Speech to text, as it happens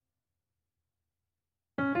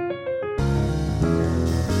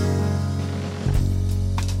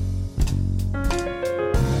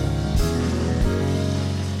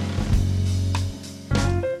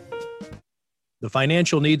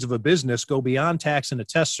financial needs of a business go beyond tax and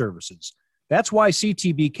attest services. That's why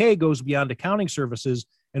CTBK goes beyond accounting services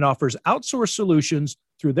and offers outsourced solutions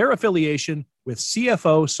through their affiliation with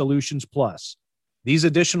CFO Solutions Plus. These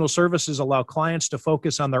additional services allow clients to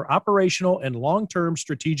focus on their operational and long-term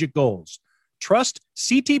strategic goals. Trust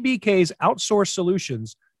CTBK's outsourced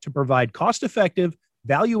solutions to provide cost-effective,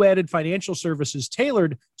 value-added financial services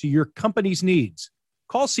tailored to your company's needs.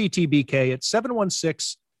 Call CTBK at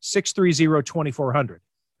 716-630-2400.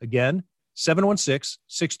 Again,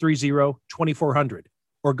 716-630-2400.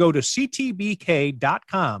 Or go to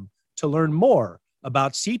ctbk.com to learn more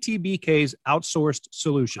about CTBK's outsourced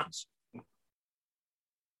solutions.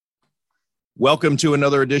 Welcome to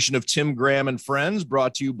another edition of Tim Graham and Friends,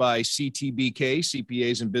 brought to you by CTBK,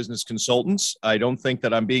 CPAs and Business Consultants. I don't think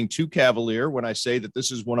that I'm being too cavalier when I say that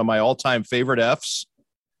this is one of my all-time favorite Fs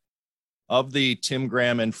of the Tim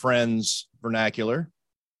Graham and Friends vernacular.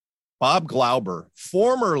 Bob Glauber,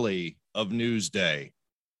 formerly of Newsday.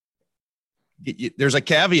 There's a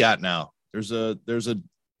caveat now. There's an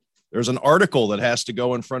article that has to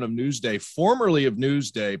go in front of Newsday. Formerly of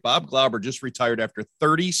Newsday, Bob Glauber just retired after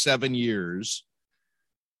 37 years,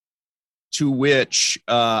 to which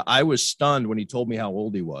I was stunned when he told me how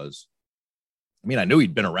old he was. I mean, I knew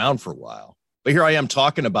he'd been around for a while, but here I am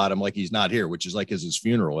talking about him like he's not here, which is like his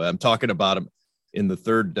funeral. I'm talking about him in the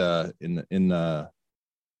third in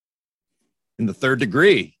the third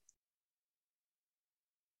degree.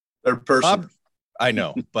 Third person. Bob, I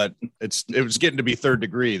know, but it was getting to be third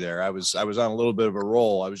degree there. I was on a little bit of a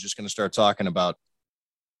roll. I was just going to start talking about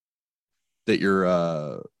that you're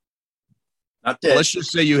not dead. Let's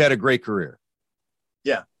just say you had a great career.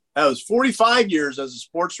 Yeah. I was 45 years as a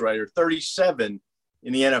sports writer, 37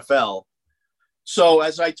 in the NFL. So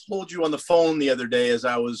as I told you on the phone the other day, as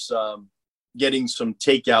I was getting some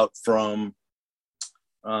takeout from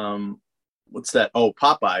what's that? Oh,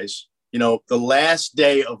 Popeyes. You know, the last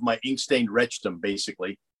day of my ink-stained wretchdom,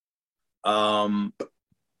 basically. I'm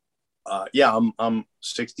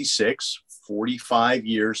 66, 45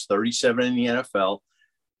 years, 37 in the NFL.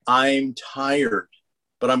 I'm tired,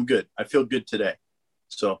 but I'm good. I feel good today.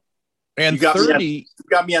 So, and you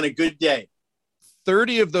got me on a good day.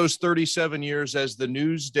 30 of those 37 years as the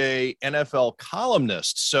Newsday NFL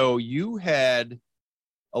columnist. So you had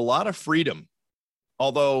a lot of freedom,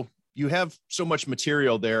 although you have so much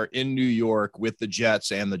material there in New York with the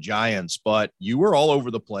Jets and the Giants, but you were all over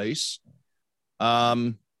the place.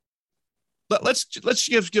 Let's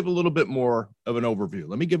give a little bit more of an overview.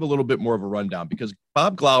 Let me give a little bit more of a rundown, because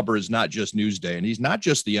Bob Glauber is not just Newsday, and he's not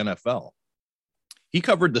just the NFL. He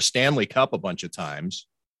covered the Stanley Cup a bunch of times.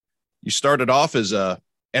 You started off as a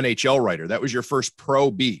NHL writer. That was your first pro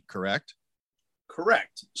beat, correct?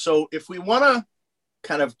 Correct. So if we want to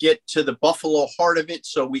kind of get to the Buffalo heart of it,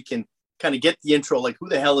 so we can kind of get the intro, like, who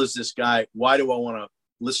the hell is this guy? Why do I want to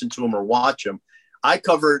listen to him or watch him? I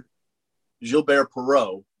covered Gilbert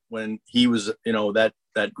Perreault when he was, that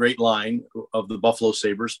great line of the Buffalo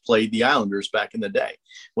Sabres played the Islanders back in the day,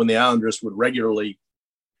 when the Islanders would regularly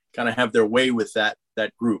kind of have their way with that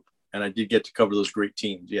group. And I did get to cover those great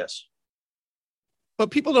teams. Yes. But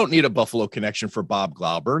people don't need a Buffalo connection for You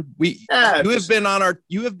have been on our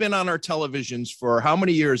televisions for how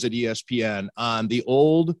many years at ESPN on the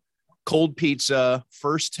old Cold Pizza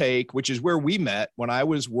First Take, which is where we met when I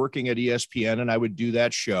was working at ESPN and I would do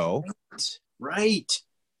that show. Right.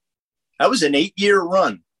 That was an 8-year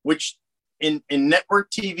run, which in network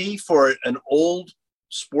TV for an old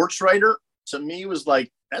sports writer, to me, was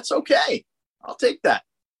like, that's okay. I'll take that.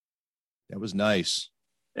 That was nice.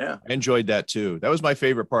 Yeah. I enjoyed that too. That was my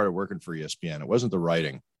favorite part of working for ESPN. It wasn't the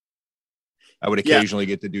writing. I would occasionally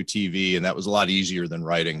get to do TV, and that was a lot easier than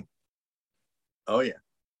writing. Oh, yeah.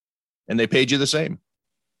 And they paid you the same.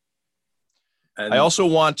 And I also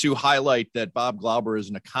want to highlight that Bob Glauber is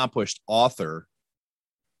an accomplished author.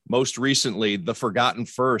 Most recently, The Forgotten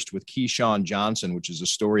First with Keyshawn Johnson, which is a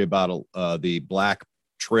story about the black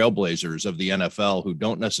trailblazers of the NFL who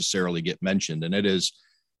don't necessarily get mentioned. And it is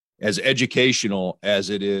as educational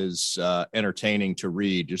as it is entertaining to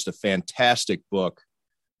read. Just a fantastic book.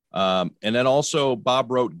 And then also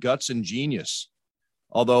Bob wrote Guts and Genius.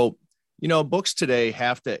 Although, books today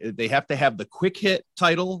have to have the quick hit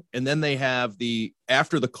title, and then they have the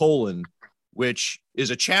after the colon, which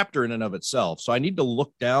is a chapter in and of itself. So I need to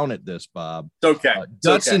look down at this, Bob. It's okay.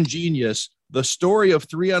 Guts and Genius, the story of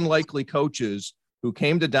 3 unlikely coaches who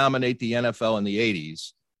came to dominate the NFL in the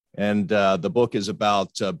 80s. And the book is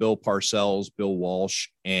about Bill Parcells, Bill Walsh,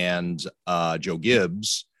 and Joe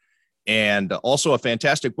Gibbs. And also a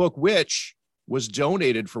fantastic book, which was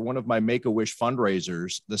donated for one of my Make-A-Wish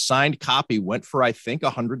fundraisers. The signed copy went for, I think,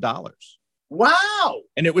 $100. Wow.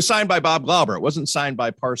 And it was signed by Bob Glauber. It wasn't signed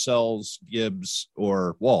by Parcells, Gibbs,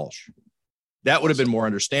 or Walsh. That would have been more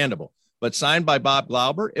understandable. But signed by Bob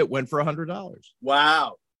Glauber, it went for $100.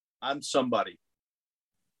 Wow. I'm somebody.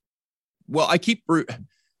 Well,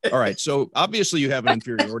 all right. So obviously you have an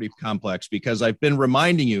inferiority complex because I've been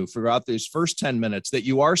reminding you throughout these first 10 minutes that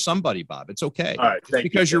you are somebody, Bob. It's okay. All right. Just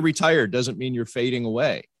because you're retired doesn't mean you're fading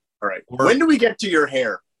away. All right. When do we get to your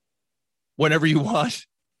hair? Whenever you want.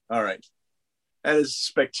 All right. That is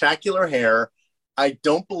spectacular hair. I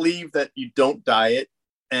don't believe that you don't dye it.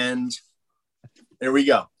 And there we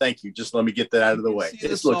go. Thank you. Just let me get that out of the way.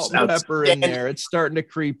 This looks pepper in there. It's starting to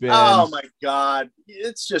creep in. Oh my God.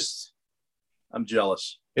 It's just, I'm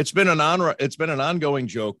jealous. It's been an ongoing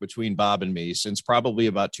joke between Bob and me since probably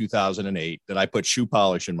about 2008 that I put shoe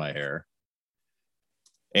polish in my hair.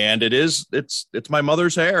 And it's my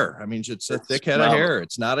mother's hair. I mean, it's a thick head of hair.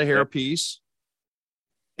 It's not a hair piece.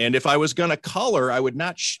 And if I was going to color, I would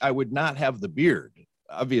not have the beard.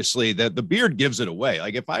 Obviously, the beard gives it away.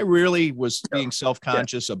 Like if I really was being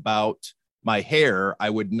self-conscious about my hair, I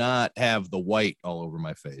would not have the white all over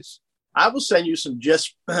my face. I will send you some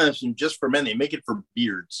just for men. They make it for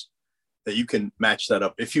beards that you can match that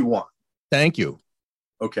up if you want. Thank you.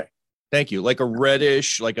 Okay. Thank you. Like a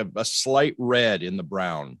reddish, like a slight red in the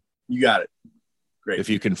brown. You got it. Great. If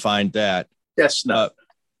you can find that. Yes. No.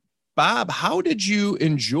 Bob, how did you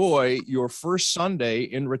enjoy your first Sunday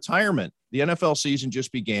in retirement? The NFL season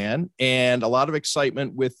just began and a lot of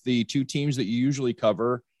excitement with the two teams that you usually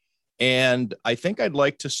cover. And I think I'd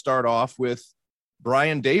like to start off with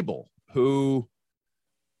Brian Daboll, who,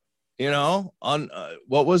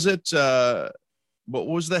 what was it? What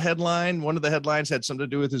was the headline? One of the headlines had something to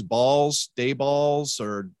do with his balls, day balls,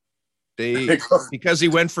 or day, because he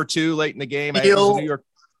went for two late in the game. Day balls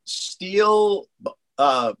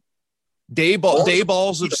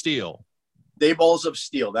of steel. Day balls of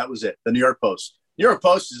steel. That was it. The New York Post. New York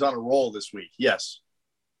Post is on a roll this week. Yes.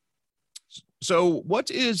 So what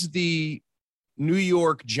is the New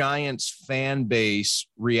York Giants fan base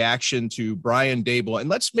reaction to Brian Daboll? And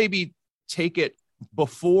let's maybe take it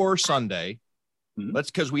before Sunday. Mm-hmm.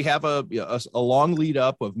 Because we have a long lead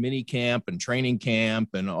up of mini camp and training camp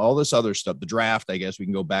and all this other stuff. The draft, I guess we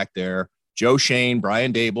can go back there. Joe Shane,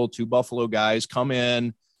 Brian Daboll, two Buffalo guys come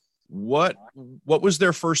in. What was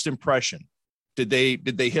their first impression? Did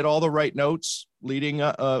they hit all the right notes leading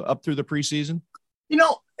up through the preseason?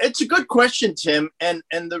 It's a good question, Tim. And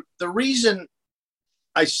the reason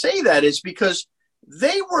I say that is because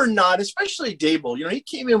they were not, especially Daboll, he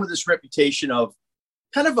came in with this reputation of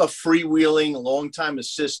kind of a freewheeling, long-time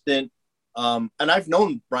assistant. And I've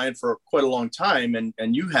known Brian for quite a long time,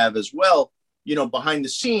 and you have as well. Behind the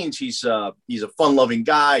scenes, he's a fun-loving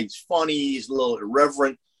guy. He's funny. He's a little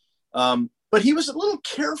irreverent. But he was a little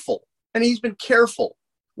careful, and he's been careful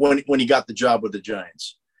when he got the job with the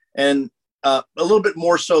Giants, and a little bit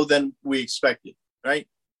more so than we expected, right?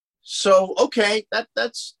 So, okay,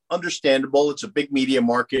 that's understandable. It's a big media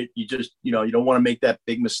market. You just, you don't want to make that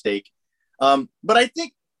big mistake. But I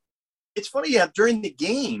think it's funny, during the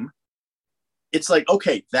game, it's like,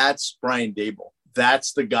 okay, that's Brian Daboll.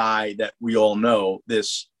 That's the guy that we all know,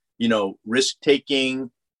 this,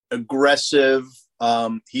 risk-taking, aggressive,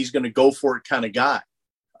 he's going to go for it kind of guy.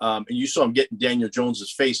 And you saw him getting Daniel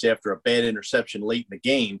Jones's face after a bad interception late in the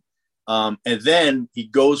game. And then he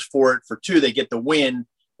goes for it for two. They get the win,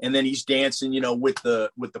 and then he's dancing, with the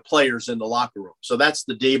players in the locker room. So that's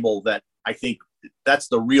the Daboll that I think that's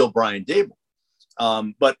the real Brian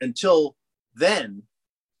Daboll. But until then,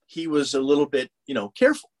 he was a little bit,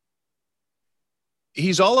 careful.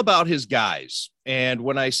 He's all about his guys. And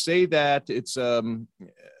when I say that, it's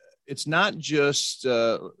not just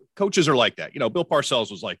coaches are like that. Bill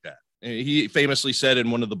Parcells was like that. He famously said in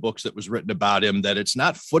one of the books that was written about him that it's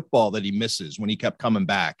not football that he misses when he kept coming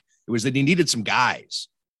back. It was that he needed some guys.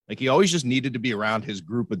 Like he always just needed to be around his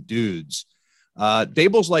group of dudes.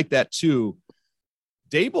 Daboll's like that too.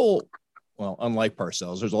 Daboll, well, unlike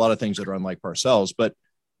Parcells, there's a lot of things that are unlike Parcells, but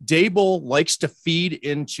Daboll likes to feed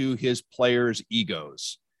into his players'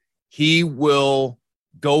 egos. He will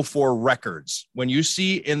go for records. When you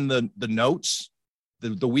see in the notes,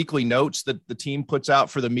 the weekly notes that the team puts out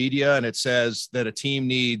for the media, and it says that a team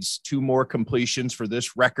needs 2 more completions for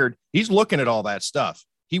this record, he's looking at all that stuff.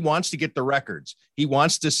 He wants to get the records. He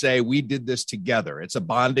wants to say, we did this together. It's a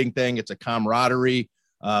bonding thing. It's a camaraderie.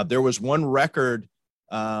 There was one record,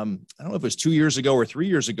 I don't know if it was 2 years ago or 3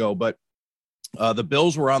 years ago, but the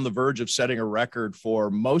Bills were on the verge of setting a record for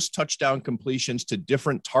most touchdown completions to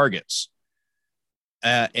different targets.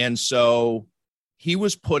 And so he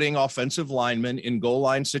was putting offensive linemen in goal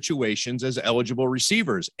line situations as eligible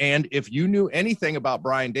receivers. And if you knew anything about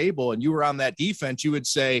Brian Daboll and you were on that defense, you would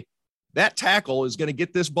say that tackle is going to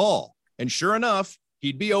get this ball. And sure enough,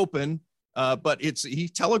 he'd be open. But he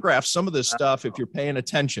telegraphs some of this stuff if you're paying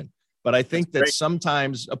attention. But I think that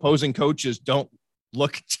sometimes opposing coaches don't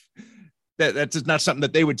look that's not something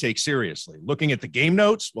that they would take seriously. Looking at the game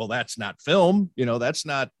notes, well, that's not film, that's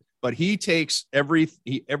not. But he takes every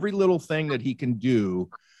little thing that he can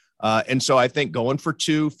do. And so I think going for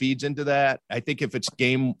 2 feeds into that. I think if it's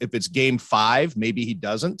game 5, maybe he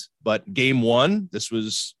doesn't, but game 1, this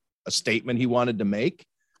was a statement he wanted to make.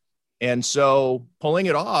 And so pulling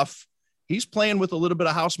it off, he's playing with a little bit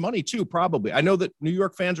of house money too, probably. I know that New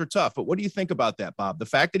York fans are tough, but what do you think about that, Bob? The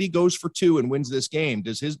fact that he goes for 2 and wins this game,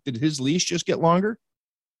 did his leash just get longer?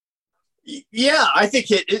 Yeah, I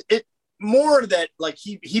think it more that like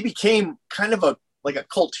he became kind of a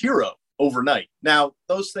cult hero overnight. Now,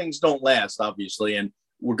 those things don't last, obviously, and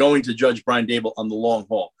we're going to judge Brian Daboll on the long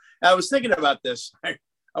haul. I was thinking about this. I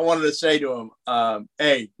wanted to say to him,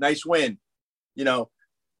 hey, nice win.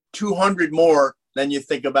 200 more than you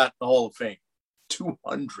think about the Hall of Fame.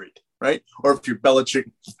 200, right? Or if you're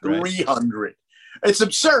Belichick, 300. Right. It's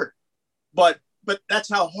absurd. But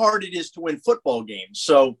that's how hard it is to win football games.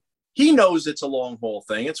 So he knows it's a long haul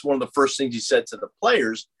thing. It's one of the first things he said to the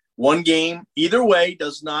players. 1 game, either way,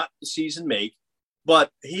 does not the season make. But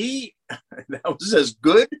that was as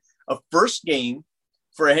good a first game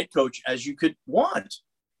for a head coach as you could want.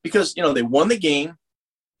 Because, they won the game.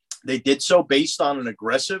 They did so based on an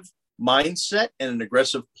aggressive mindset and an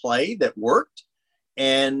aggressive play that worked.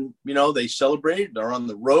 And, they celebrated. They're on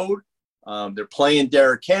the road. They're playing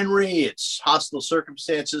Derrick Henry. It's hostile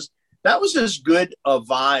circumstances. That was as good a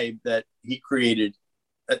vibe that he created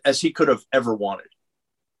as he could have ever wanted.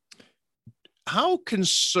 How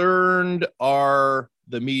concerned are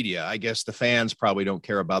the media? I guess the fans probably don't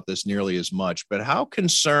care about this nearly as much, but how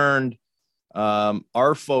concerned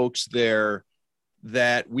are folks there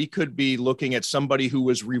that we could be looking at somebody who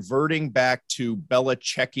was reverting back to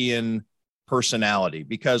Belichickian personality?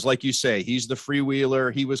 Because like you say, he's the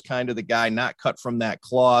freewheeler. He was kind of the guy not cut from that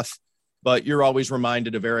cloth. But you're always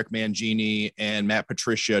reminded of Eric Mangini and Matt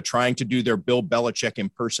Patricia trying to do their Bill Belichick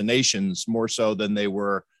impersonations more so than they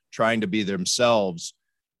were trying to be themselves.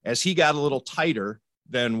 As he got a little tighter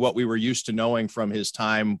than what we were used to knowing from his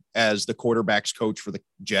time as the quarterbacks coach for the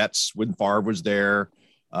Jets when Favre was there,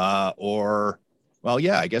 he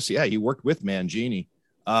worked with Mangini.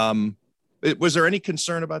 Was there any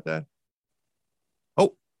concern about that?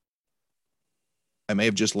 Oh, I may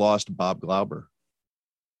have just lost Bob Glauber.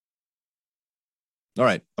 All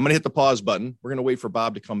right, I'm going to hit the pause button. We're going to wait for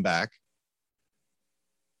Bob to come back.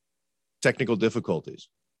 Technical difficulties.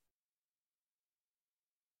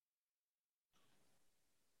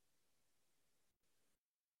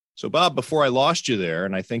 So, Bob, before I lost you there,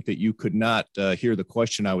 and I think that you could not hear the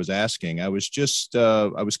question I was asking, I was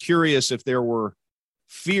curious if there were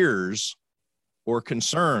fears or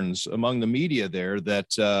concerns among the media there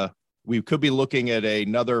that we could be looking at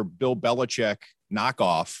another Bill Belichick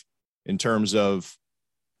knockoff in terms of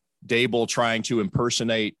Daboll trying to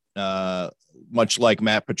impersonate, much like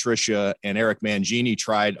Matt Patricia and Eric Mangini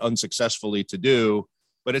tried unsuccessfully to do.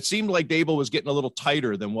 But it seemed like Daboll was getting a little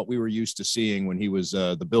tighter than what we were used to seeing when he was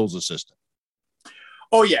the Bills' assistant.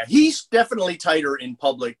 Oh, yeah. He's definitely tighter in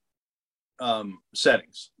public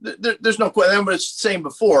settings. There's no question. I was saying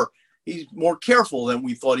before, he's more careful than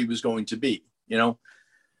we thought he was going to be.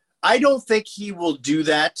 I don't think he will do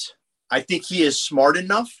that. I think he is smart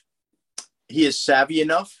enough. He is savvy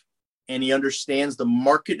enough. And he understands the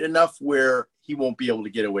market enough where he won't be able to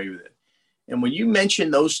get away with it. And when you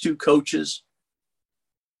mention those 2 coaches,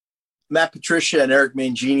 Matt Patricia and Eric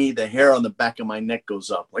Mangini, the hair on the back of my neck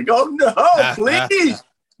goes up. Like, oh, no, please,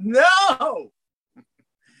 no.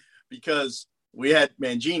 Because we had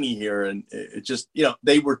Mangini here, and it just,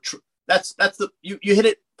 they were you hit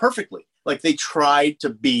it perfectly. Like, they tried to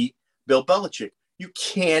be Bill Belichick. You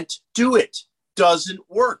can't do it. Doesn't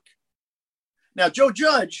work. Now, Joe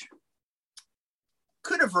Judge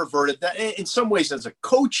could have reverted that. In some ways, as a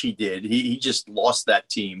coach, he did. He just lost that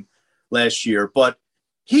team last year. But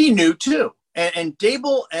he knew, too. And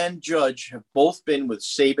Daboll and Judge have both been with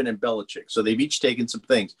Saban and Belichick. So they've each taken some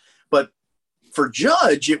things. But for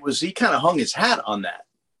Judge, he kind of hung his hat on that.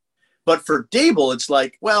 But for Daboll, it's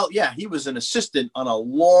like, well, yeah, he was an assistant on a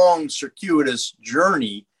long, circuitous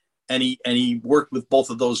journey. And he worked with both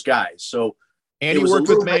of those guys. So, and he worked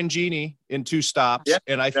with Mangini in 2 stops. Yeah,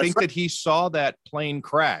 and I think that he saw that plane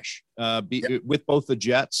crash with both the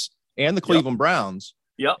Jets and the Cleveland Browns.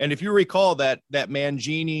 Yep. And if you recall that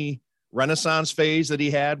Mangini renaissance phase that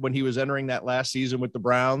he had when he was entering that last season with the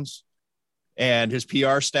Browns. And his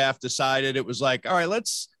PR staff decided it was like, all right,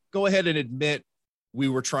 let's go ahead and admit we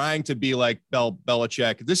were trying to be like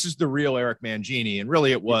Belichick. This is the real Eric Mangini. And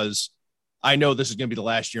really it was, I know this is going to be the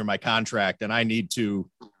last year of my contract and I need to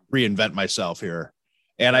reinvent myself here.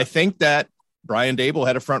 And I think that Brian Daboll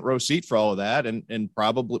had a front row seat for all of that and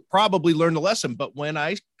probably learned a lesson. But when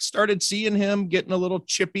I started seeing him getting a little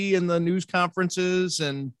chippy in the news conferences,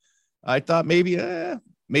 and I thought maybe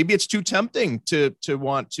it's too tempting to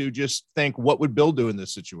want to just think, what would Bill do in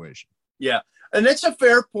this situation? Yeah. And that's a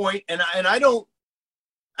fair point. And I don't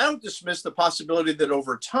dismiss the possibility that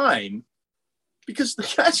over time, because the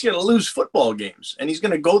guy's going to lose football games and he's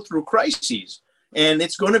going to go through crises and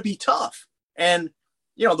it's going to be tough. And,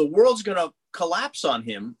 the world's going to collapse on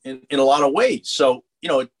him in a lot of ways. So,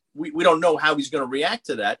 we don't know how he's going to react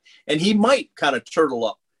to that. And he might kind of turtle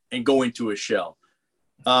up and go into a shell.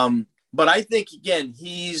 But I think, again,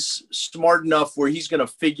 he's smart enough where he's going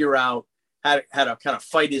to figure out how to kind of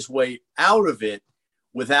fight his way out of it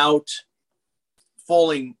without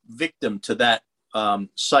falling victim to that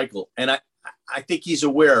cycle. And I think he's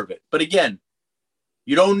aware of it. But again,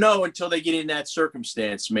 you don't know until they get in that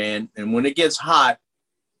circumstance, man. And when it gets hot,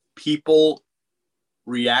 people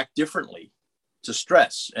react differently to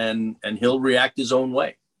stress, and he'll react his own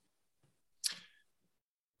way.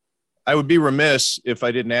 I would be remiss if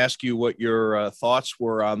I didn't ask you what your thoughts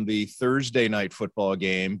were on the Thursday night football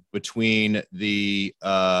game between the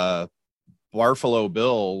Buffalo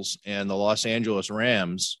Bills and the Los Angeles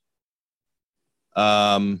Rams.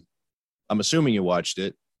 I'm assuming you watched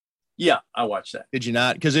it. Yeah, I watched that. Did you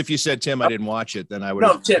not? Because if you said, Tim, I didn't watch it, then I would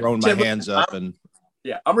have thrown my hands up.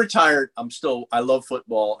 Yeah, I'm retired. I love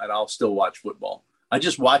football, and I'll still watch football. I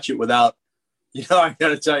just watch it without, I got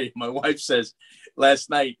to tell you, my wife says last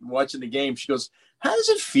night watching the game, she goes, how does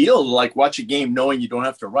it feel to like watch a game knowing you don't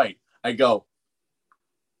have to write? I go,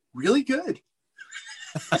 really good.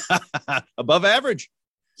 Above average.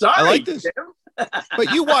 Sorry, I like this.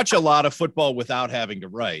 But you watch a lot of football without having to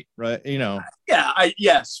write, right? Yeah,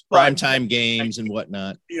 yes. Primetime games and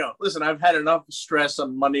whatnot. Listen, I've had enough stress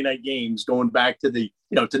on Monday night games going back to to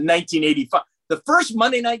 1985. The first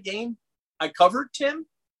Monday night game I covered, Tim.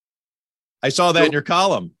 I saw that in your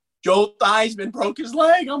column. Joe Theismann broke his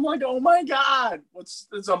leg. I'm like, oh my God,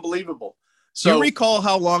 it's unbelievable. So, do you recall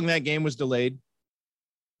how long that game was delayed?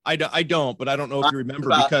 I don't, but I don't know if you remember,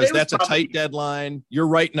 because that's a tight deadline. You're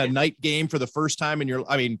writing a night game for the first time, and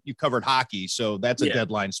you covered hockey, so that's a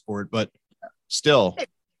deadline sport, but still.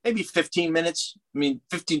 Maybe 15 minutes.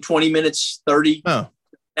 15, 20 minutes, 30. Oh.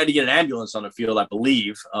 Had to get an ambulance on the field, I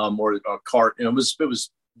believe, or a cart. It was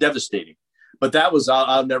devastating. But that was,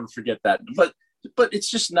 I'll never forget that. But it's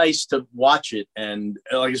just nice to watch it, and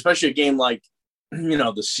especially a game like,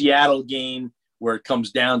 the Seattle game, where it comes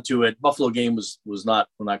down to it. Buffalo game was not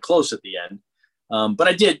close at the end. But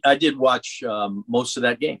I did watch most of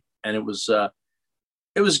that game, and it was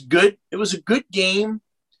good. It was a good game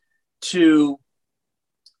to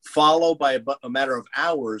follow by a matter of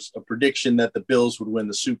hours, a prediction that the Bills would win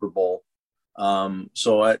the Super Bowl.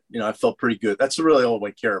 So I felt pretty good. That's really all I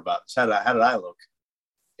care about. How did I look?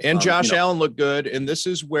 And Josh Allen looked good. And this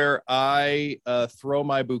is where I throw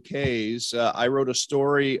my bouquets. I wrote a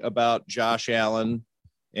story about Josh Allen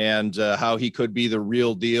and how he could be the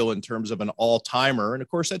real deal in terms of an all-timer. And, of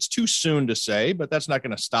course, that's too soon to say, but that's not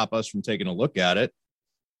going to stop us from taking a look at it.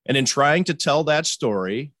 And in trying to tell that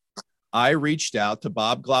story, I reached out to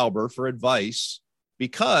Bob Glauber for advice,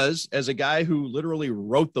 because as a guy who literally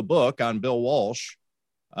wrote the book on Bill Walsh,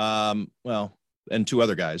 and two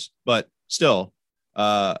other guys, but still,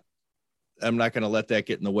 I'm not going to let that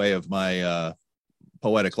get in the way of my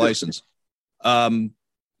poetic license. I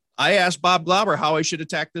asked Bob Glauber how I should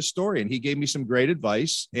attack this story, and he gave me some great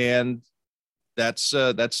advice, and that's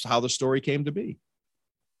how the story came to be.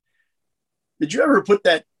 Did you ever put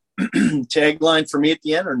that tagline for me at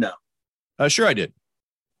the end, or no? Sure, I did.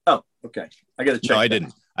 Oh, okay. I got to check. No, I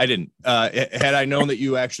didn't. Had I known that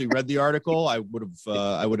you actually read the article, I would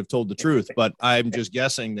have told the truth. But I'm just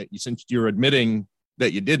guessing that since you're admitting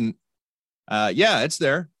that you didn't, it's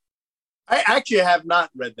there. I actually have not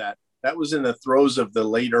read that. That was in the throes of the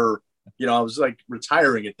later. I was like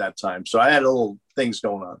retiring at that time, so I had little things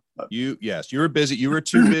going on. But. You were busy. You were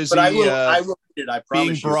too busy. But I will read it. I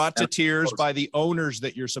promise. Being brought to tears by the owners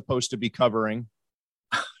that you're supposed to be covering.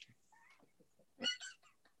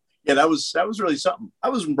 Yeah, that was really something. I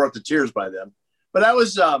wasn't brought to tears by them, but it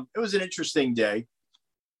was an interesting day.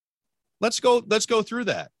 Let's go through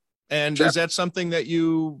that. And sure. Is that something that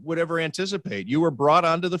you would ever anticipate? You were brought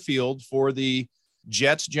onto the field for the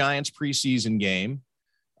Jets-Giants preseason game.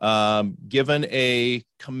 given a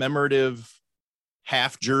commemorative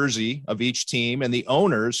half jersey of each team, and the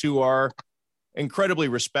owners, who are incredibly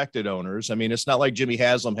respected owners. I mean, it's not like Jimmy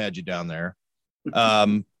Haslam had you down there.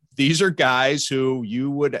 These are guys who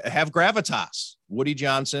you would have gravitas, Woody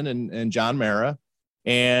Johnson and John Mara,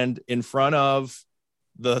 and in front of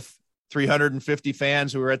the 350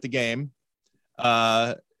 fans who were at the game,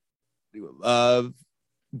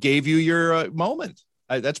 gave you your moment.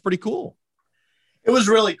 That's pretty cool. It was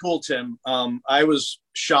really cool, Tim. I was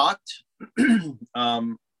shocked.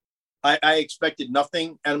 I expected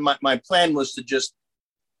nothing. And my plan was to just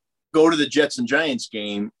go to the Jets and Giants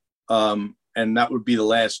game. And that would be the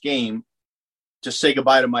last game, to say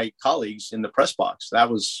goodbye to my colleagues in the press box. That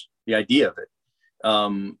was the idea of it.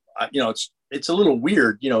 It's a little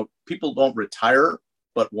weird. People don't retire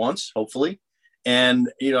but once, hopefully.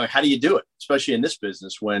 And, how do you do it, especially in this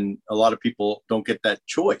business when a lot of people don't get that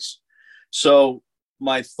choice? So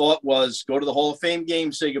my thought was go to the Hall of Fame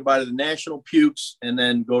game, say goodbye to the national pukes, and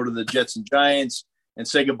then go to the Jets and Giants and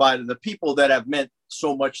say goodbye to the people that have meant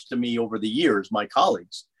so much to me over the years, my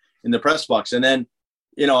colleagues in the press box. And then,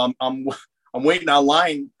 I'm waiting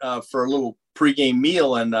online for a little pregame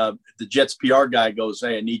meal, and the Jets PR guy goes,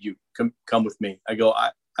 "Hey, I need you. Come with me." I go,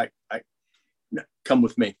 I come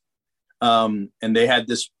with me. And they had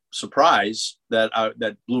this surprise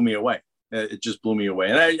that blew me away. It just blew me away.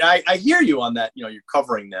 And I hear you on that. You're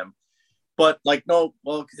covering them, but no,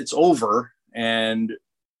 well, it's over. And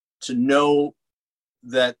to know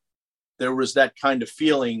that there was that kind of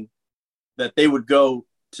feeling that they would go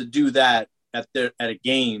to do that at a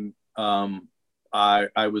game, that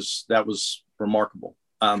was remarkable.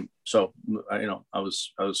 So I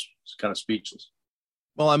was kind of speechless.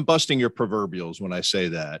 Well, I'm busting your proverbials when I say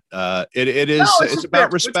that. It's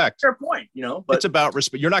about respect. It's a fair point, but it's about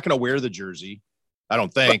respect. You're not going to wear the jersey, I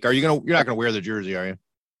don't think. You're not going to wear the jersey, are you?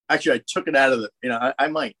 Actually, I took it out of the. I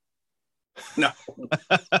might. No.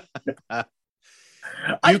 I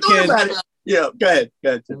thought about it. Yeah, go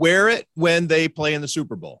ahead. Wear it when they play in the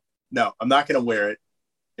Super Bowl. No, I'm not going to wear it.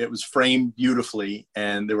 It was framed beautifully,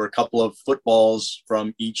 and there were a couple of footballs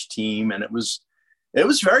from each team, and it was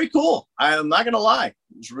very cool. I'm not going to lie.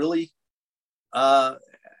 It was really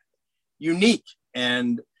unique.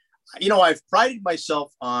 And, I've prided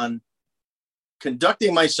myself on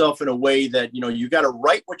conducting myself in a way that, you got to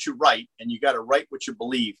write what you write and you got to write what you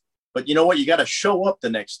believe. But you know what? You got to show up the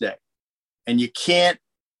next day, and you can't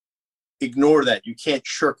ignore that. You can't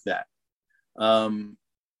shirk that.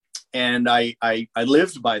 And I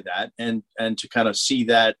lived by that, and to kind of see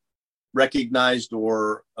that recognized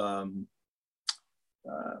or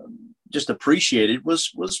just appreciated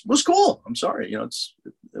was cool. I'm sorry. It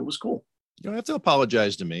was cool. You don't have to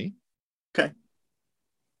apologize to me. Okay.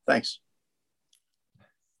 Thanks.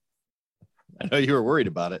 I know you were worried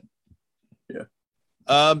about it.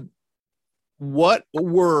 Yeah. What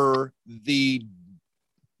were the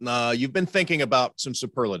you've been thinking about some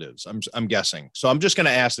superlatives, I'm guessing. So I'm just going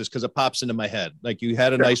to ask this because it pops into my head. Like, you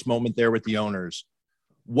had a nice moment there with the owners.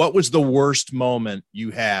 What was the worst moment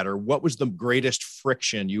you had, or what was the greatest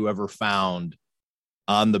friction you ever found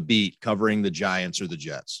on the beat covering the Giants or the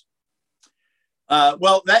Jets?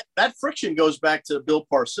 Well, that friction goes back to Bill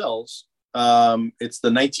Parcells. It's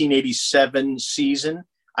the 1987 season,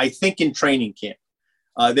 I think, in training camp.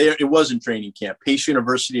 It was in training camp, Pace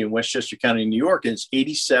University in Westchester County, New York. And it's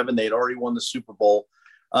 87. They had already won the Super Bowl.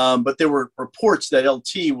 But there were reports that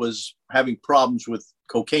LT was having problems with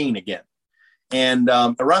cocaine again. And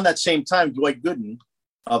around that same time, Dwight Gooden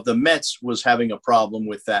of the Mets was having a problem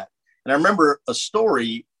with that. And I remember a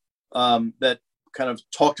story that kind of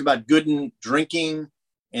talked about Gooden drinking,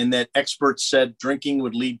 and that experts said drinking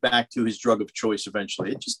would lead back to his drug of choice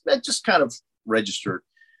eventually. That just kind of registered.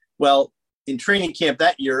 Well, in training camp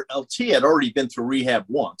that year, LT had already been through rehab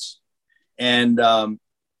once, and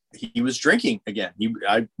he was drinking again.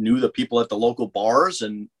 I knew the people at the local bars,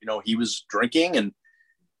 and he was drinking, and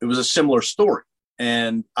it was a similar story.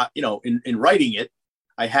 And in writing it,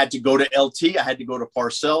 I had to go to LT. I had to go to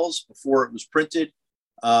Parcells before it was printed.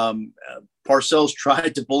 Parcells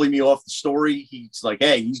tried to bully me off the story. He's like,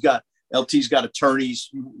 "Hey, LT's got attorneys.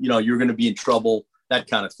 You're going to be in trouble." That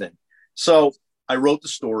kind of thing. So I wrote the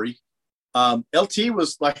story. LT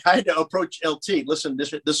was like, I had to approach LT. Listen,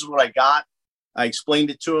 this is what I got. I explained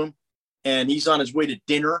it to him, and he's on his way to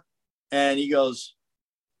dinner, and he goes,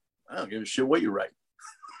 "I don't give a shit what you write."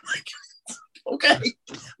 Like, okay,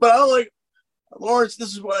 but I'm like, "Lawrence,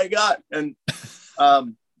 this is what I got." And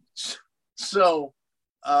so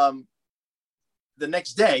the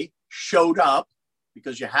next day showed up,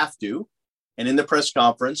 because you have to, And in the press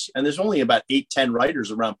conference, and there's only about 8-10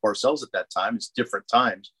 writers around Parcells at that time. It's different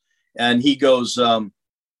times. And he goes,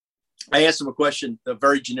 I asked him a question, a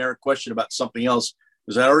very generic question about something else,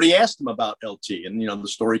 because I already asked him about LT, and the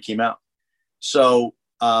story came out. So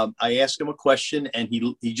I asked him a question, and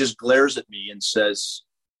he just glares at me and says,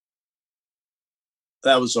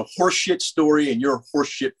 "That was a horseshit story, and you're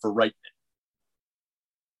horseshit for writing it."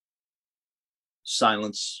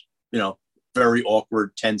 Silence, very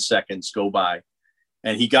awkward. 10 seconds go by,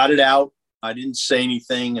 and he got it out. I didn't say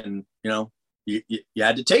anything, and you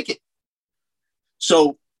had to take it.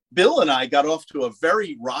 So Bill and I got off to a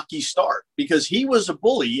very rocky start because he was a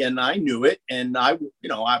bully, and I knew it, and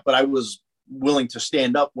but I was willing to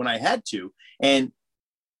stand up when I had to, and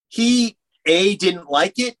he A, didn't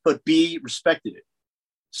like it, but B, respected it.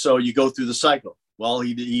 So you go through the cycle. Well,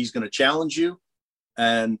 he's going to challenge you,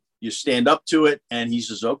 and you stand up to it, and he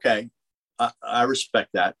says, "Okay, I respect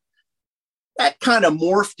that." That kind of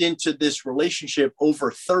morphed into this relationship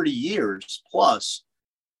over 30 years plus.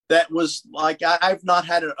 That was like, I've not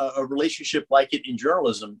had a relationship like it in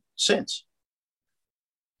journalism since.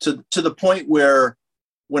 To the point where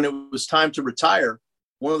when it was time to retire,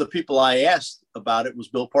 one of the people I asked about it was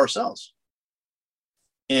Bill Parcells.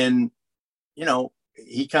 And,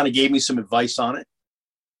 he kind of gave me some advice on it.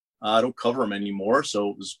 I don't cover him anymore, so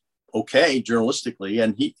it was okay journalistically,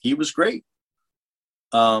 and he was great.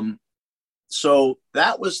 So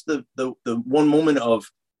that was the one moment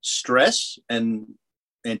of stress and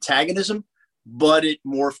antagonism, but it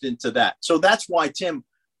morphed into that. So that's why, Tim,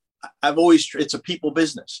 it's a people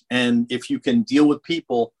business, and if you can deal with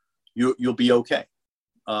people, you'll be okay.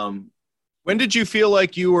 When did you feel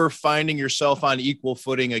like you were finding yourself on equal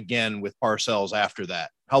footing again with Parcells after that?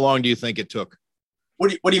 How long do you think it took? What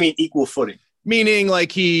do you mean equal footing? Meaning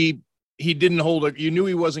like he didn't you knew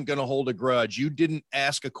he wasn't going to hold a grudge. You didn't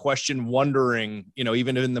ask a question wondering,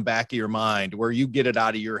 even in the back of your mind, where you get it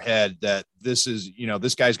out of your head that this is,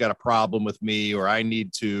 this guy's got a problem with me, or I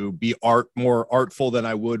need to be more artful than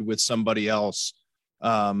I would with somebody else.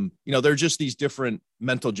 They're just these different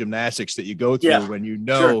mental gymnastics that you go through when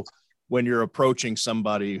sure. when you're approaching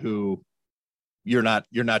somebody who you're not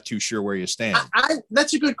too sure where you stand.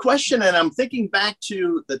 That's a good question. And I'm thinking back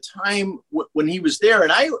to the time when he was there,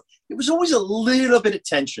 and it was always a little bit of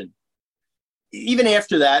tension. Even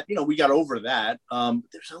after that, we got over that.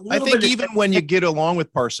 There's a little I think bit even when you get along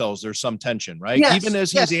with Parcells, there's some tension, right? Yes, even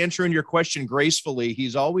as he's answering your question gracefully,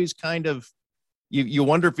 he's always kind of, you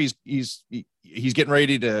wonder if he's getting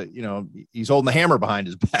ready to, he's holding the hammer behind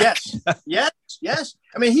his back. Yes.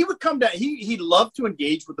 I mean, he would come down. He loved to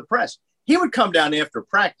engage with the press. He would come down after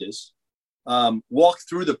practice, walk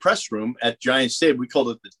through the press room at Giants Stadium. We called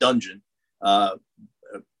it the dungeon.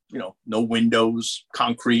 No windows,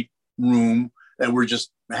 concrete room that we're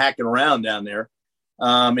just hacking around down there.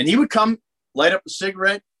 And he would come, light up a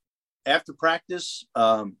cigarette after practice,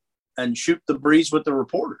 and shoot the breeze with the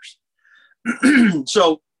reporters.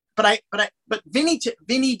 But Vinny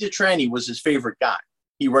Ditrani was his favorite guy.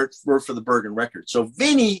 He wrote for the Bergen Record. So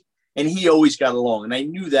Vinny and he always got along, and I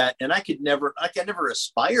knew that, and I never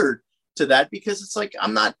aspired to that because it's like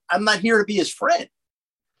I'm not here to be his friend.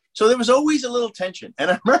 So there was always a little tension. And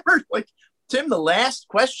I remember, Tim, the last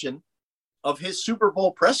question of his Super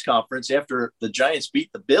Bowl press conference after the Giants beat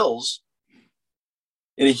the Bills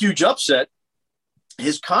in a huge upset,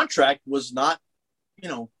 his contract was not,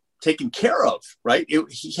 taken care of, right?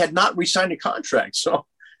 He had not re-signed a contract. So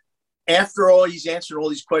after all, he's answered all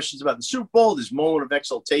these questions about the Super Bowl, this moment of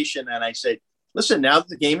exaltation. And I said, listen, now that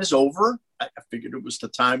the game is over, I figured it was the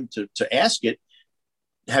time to ask it.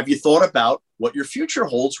 Have you thought about what your future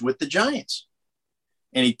holds with the Giants?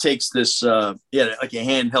 And he takes this, like a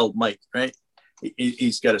handheld mic, right?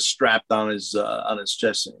 He's got it strapped on his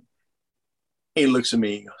chest. And he looks at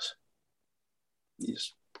me and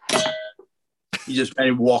goes, and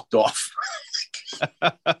he walked off.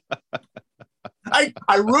 I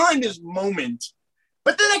ruined his moment,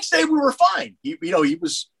 but the next day we were fine. He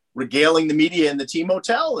was regaling the media in the team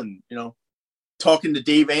hotel, and talking to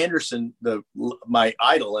Dave Anderson, my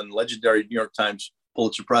idol and legendary New York Times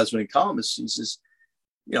Pulitzer Prize winning columnist. He says,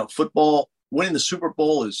 football, winning the Super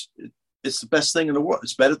Bowl it's the best thing in the world.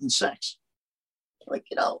 It's better than sex.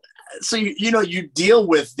 So you deal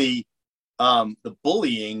with the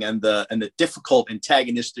bullying and the difficult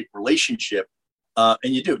antagonistic relationship,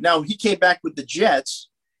 and you do. Now he came back with the Jets,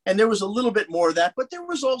 and there was a little bit more of that, but there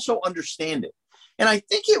was also understanding. And I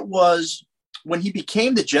think it was when he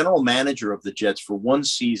became the general manager of the Jets for one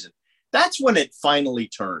season, that's when it finally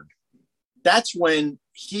turned. That's when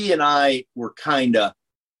he and I were kind of,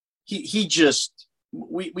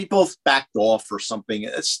 we both backed off or something.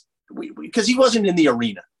 because he wasn't in the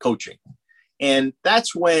arena coaching. And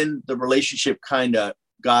that's when the relationship kind of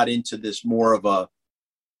got into this more of a,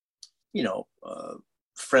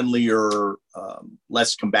 friendlier,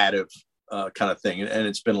 less combative kind of thing. And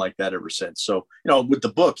it's been like that ever since. So, with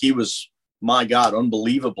the book, he was, my God,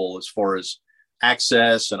 unbelievable as far as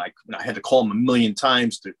access. And I had to call him a million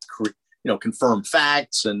times to, confirm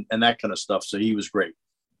facts and that kind of stuff. So he was great.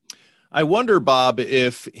 I wonder, Bob,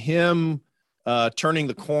 if him turning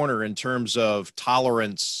the corner in terms of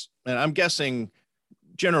tolerance, and I'm guessing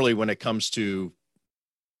generally when it comes to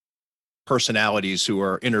personalities who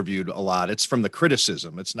are interviewed a lot, it's from the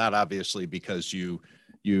criticism. It's not obviously because you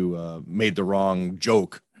made the wrong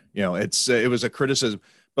joke. It was a criticism.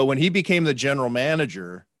 But when he became the general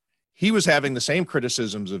manager, he was having the same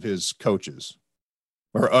criticisms of his coaches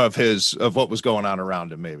or of what was going on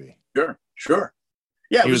around him. Maybe. Sure.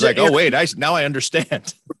 Yeah. He was like, oh, wait, now I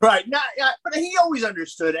understand. Right. Now, but he always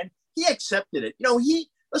understood and he accepted it.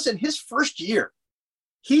 His first year,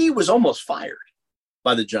 he was almost fired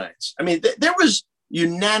by the Giants. I mean, there was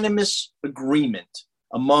unanimous agreement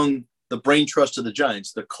among the brain trust of the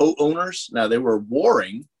Giants, the co-owners. Now they were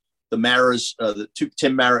warring. The Maras, the two,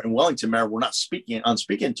 Tim Mara and Wellington Mara, were not speaking on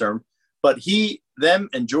speaking term, but them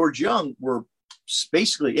and George Young were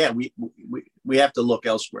basically, we have to look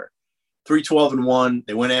elsewhere. 3-12-1.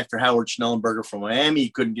 They went after Howard Schnellenberger from Miami. He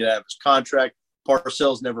couldn't get out of his contract.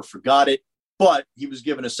 Parcells never forgot it, but he was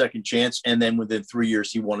given a second chance. And then within 3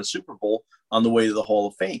 years, he won a Super Bowl on the way to the Hall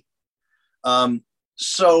of Fame.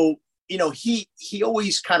 So, he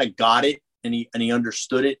always kind of got it and he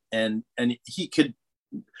understood it. And he could,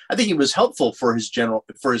 I think he was helpful for his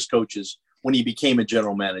coaches when he became a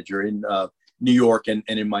general manager in New York and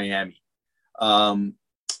in Miami. And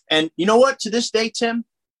you know what, to this day, Tim,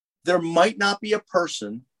 there might not be a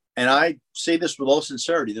person, and I say this with all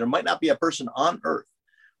sincerity, there might not be a person on earth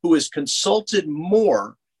who has consulted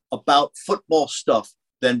more about football stuff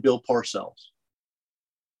than Bill Parcells.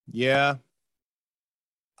 Yeah.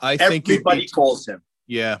 I think everybody calls him.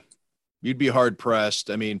 Yeah. You'd be hard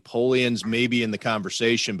pressed. I mean, Polian's maybe in the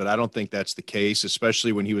conversation, but I don't think that's the case,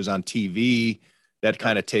 especially when he was on TV. That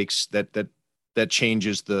kind of takes that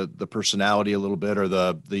changes the personality a little bit, or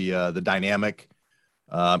the dynamic.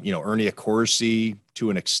 Ernie Accorsi to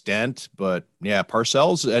an extent, but yeah,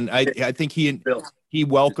 Parcells, and I think he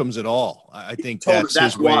welcomes it all. I think that's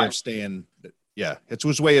his way of staying. Yeah, it's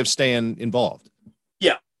his way of staying involved.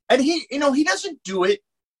 Yeah, and he doesn't do it.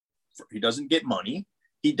 He doesn't get money.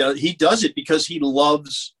 He does it because he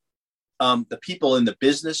loves the people in the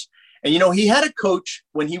business. And he had a coach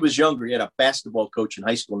when he was younger. He had a basketball coach in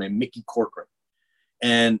high school named Mickey Corcoran,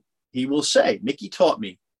 and he will say, "Mickey taught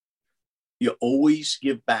me, you always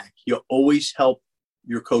give back. You always help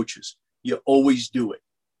your coaches. You always do it.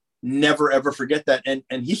 Never, ever forget that." And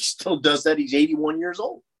he still does that. He's 81 years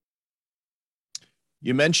old.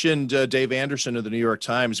 You mentioned Dave Anderson of the New York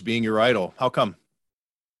Times being your idol. How come?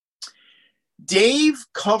 Dave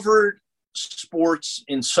covered sports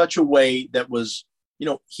in such a way that was,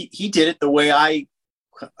 he did it the way I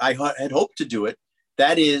had hoped to do it.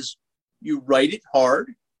 That is, you write it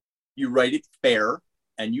hard, you write it fair,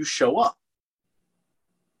 and you show up.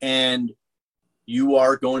 And you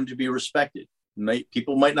are going to be respected.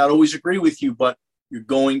 People might not always agree with you, but you're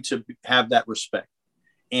going to have that respect.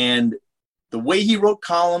 And the way he wrote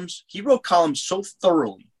columns so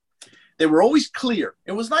thoroughly. They were always clear.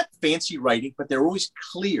 It was not fancy writing, but they were always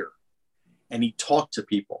clear. And he talked to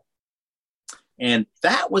people. And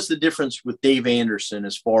that was the difference with Dave Anderson,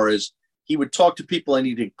 as far as he would talk to people and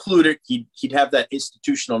he'd include it. He'd have that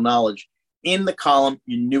institutional knowledge in the column.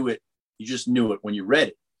 You knew it. You just knew it when you read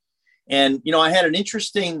it. And, I had an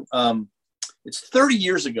interesting, it's 30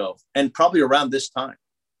 years ago, and probably around this time,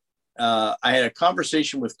 I had a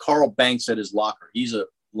conversation with Carl Banks at his locker. He's a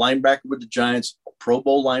linebacker with the Giants, a Pro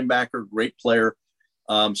Bowl linebacker, great player.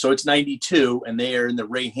 So it's 92, and they are in the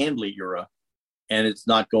Ray Handley era, and it's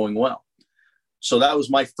not going well. So that was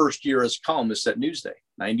my first year as columnist at Newsday,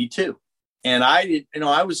 92. And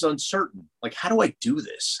I was uncertain. Like, how do I do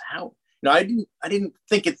this? I didn't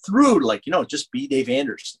think it through. Like, just be Dave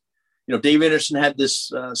Anderson. Dave Anderson had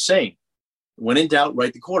this saying, when in doubt,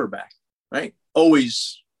 write the quarterback, right?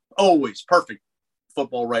 Always perfect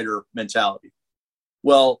football writer mentality.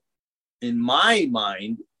 Well, in my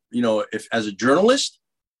mind, if as a journalist,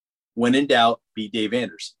 when in doubt, be Dave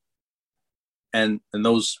Anderson. And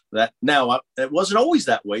it wasn't always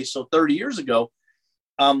that way. So 30 years ago,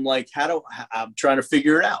 I'm like, I'm trying to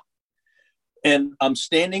figure it out. And I'm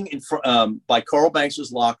standing in front by Carl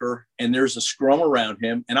Banks's locker, and there's a scrum around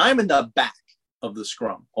him, and I'm in the back of the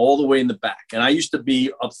scrum, all the way in the back. And I used to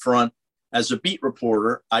be up front, as a beat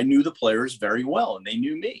reporter, I knew the players very well and they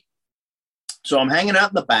knew me. So I'm hanging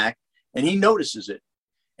out in the back and he notices it.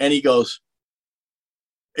 And he goes,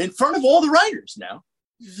 in front of all the writers now,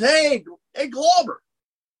 he says, hey, Glauber,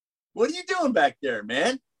 what are you doing back there,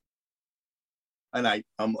 man? And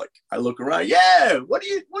I'm like, I look around. Yeah, what are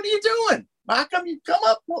you doing? How come you come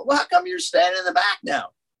up? How come you're standing in the back now?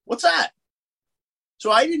 What's that?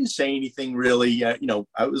 So I didn't say anything really. It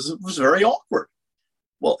was very awkward.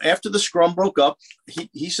 Well, after the scrum broke up,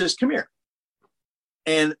 he says, "Come here,"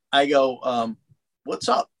 and I go, "What's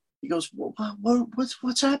up?" He goes, well,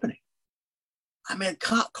 "What's happening?" I mean,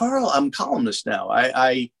 Carl, I'm a columnist now.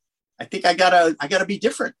 I think I gotta be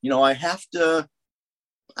different. I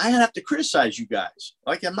have to criticize you guys.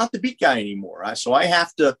 Like, I'm not the beat guy anymore. So I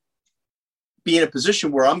have to be in a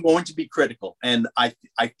position where I'm going to be critical. And I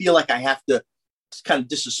feel like I have to kind of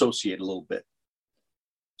disassociate a little bit.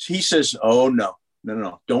 So he says, oh, no,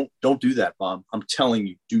 don't do that, Bob. I'm telling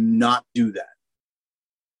you, do not do that.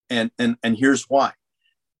 And here's why.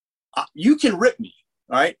 You can rip me,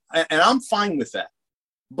 all right? And I'm fine with that.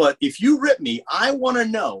 But if you rip me, I want to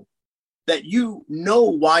know that you know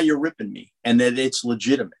why you're ripping me and that it's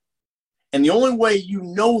legitimate. And the only way you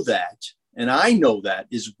know that, and I know that,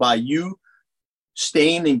 is by you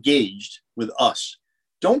staying engaged with us.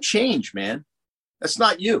 Don't change, man. That's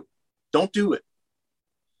not you. Don't do it.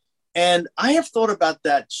 And I have thought about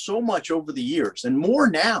that so much over the years and more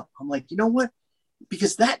now. I'm like, you know what?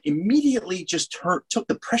 Because that immediately just took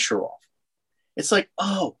the pressure off. It's like,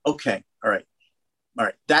 oh, okay. All right.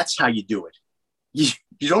 That's how you do it.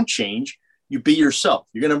 You don't change. You be yourself.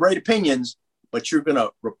 You're going to write opinions, but you're going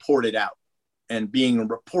to report it out. And being a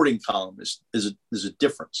reporting columnist is a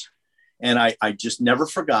difference. And I just never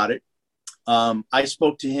forgot it. I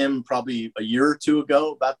spoke to him probably a year or two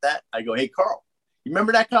ago about that. I go, hey, Carl, you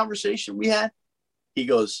remember that conversation we had? He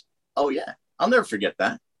goes, oh, yeah, I'll never forget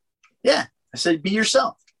that. Yeah. I said, be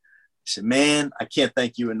yourself. I said, man, I can't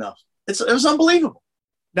thank you enough. It was unbelievable.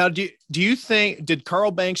 Now, do you think, did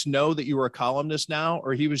Carl Banks know that you were a columnist now,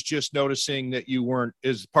 or he was just noticing that you weren't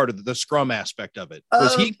as part of the scrum aspect of it?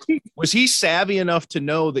 Was he savvy enough to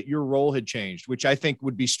know that your role had changed, which I think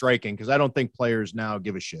would be striking because I don't think players now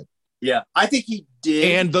give a shit. Yeah, I think he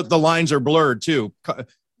did. And the lines are blurred too.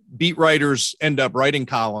 Beat writers end up writing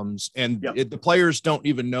columns and the players don't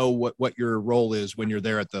even know what your role is when you're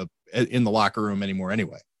there in the locker room anymore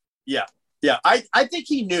anyway. Yeah. Yeah. I think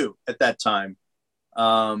he knew at that time.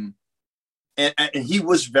 And he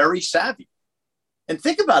was very savvy. And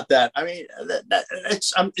think about that. I mean,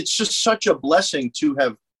 it's just such a blessing to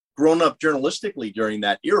have grown up journalistically during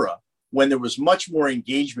that era when there was much more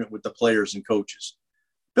engagement with the players and coaches.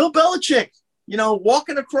 Bill Belichick,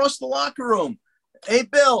 walking across the locker room. Hey,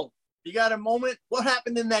 Bill, you got a moment? What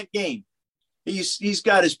happened in that game? He's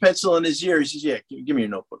got his pencil in his ear. He says, yeah, give me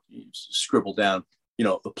your notebook. He scribble down,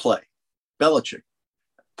 the play. Belichick,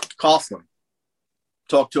 Coughlin,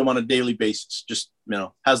 talk to him on a daily basis. Just,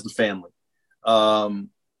 how's the family? Ron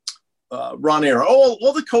Air,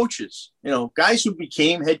 all the coaches, guys who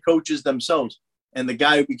became head coaches themselves, and the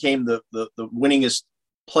guy who became the winningest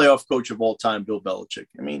playoff coach of all time, Bill Belichick.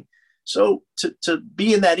 I mean, so to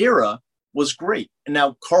be in that era was great. And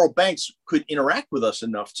now Carl Banks could interact with us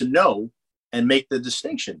enough to know and make the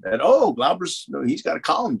distinction that, Glauber's, he's got a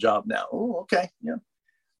column job now. Oh, okay. Yeah.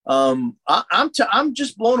 I'm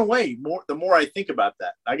just blown away the more I think about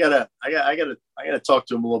that. I gotta talk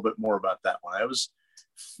to him a little bit more about that one. It was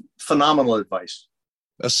phenomenal advice.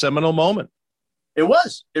 A seminal moment. It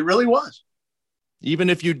really was. Even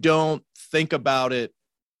if you don't think about it,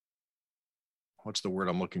 what's the word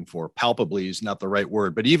I'm looking for? Palpably is not the right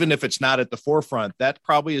word, but even if it's not at the forefront, that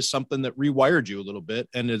probably is something that rewired you a little bit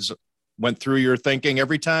and went through your thinking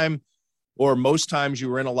every time or most times you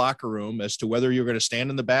were in a locker room as to whether you're going to stand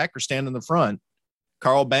in the back or stand in the front.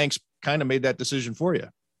 Carl Banks kind of made that decision for you.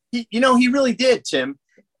 He really did, Tim.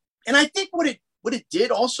 And I think what it did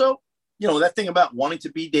also, that thing about wanting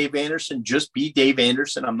to be Dave Anderson, just be Dave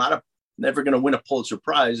Anderson. I'm never going to win a Pulitzer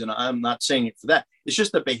Prize, and I'm not saying it for that. It's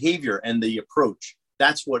just the behavior and the approach.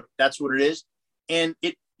 That's what it is. And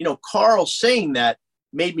Carl saying that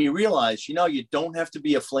made me realize, you don't have to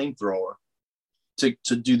be a flamethrower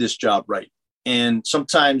to do this job right. And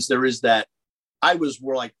sometimes there is that. I was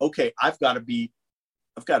more like, okay, I've got to be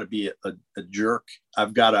a jerk.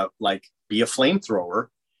 I've got to be a flamethrower.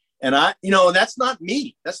 And that's not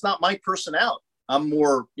me. That's not my personality. I'm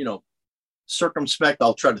more, circumspect.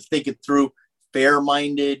 I'll try to think it through,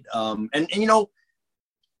 fair-minded.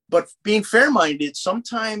 But being fair-minded,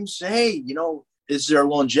 sometimes, hey, is there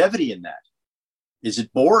longevity in that? Is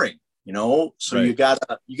it boring? So Right.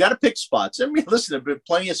 you gotta pick spots. I mean, listen, there've been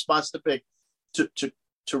plenty of spots to pick to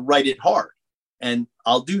write it hard, and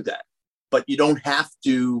I'll do that. But you don't have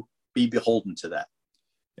to be beholden to that.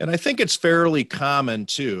 And I think it's fairly common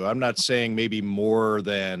too. I'm not saying maybe more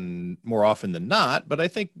often than not, but I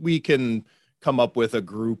think we can come up with a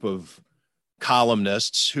group of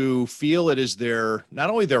columnists who feel it is not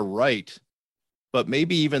only their right, but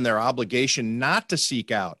maybe even their obligation not to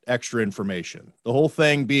seek out extra information. The whole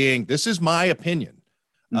thing being, this is my opinion.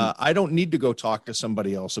 I don't need to go talk to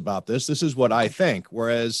somebody else about this. This is what I think.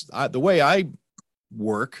 Whereas the way I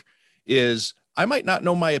work is I might not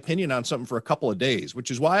know my opinion on something for a couple of days, which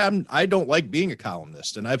is why I don't like being a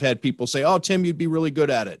columnist. And I've had people say, "Oh, Tim, you'd be really good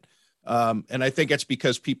at it." And I think it's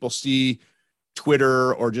because people see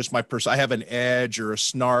Twitter or just my person. I have an edge or a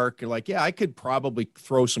snark. Like, yeah, I could probably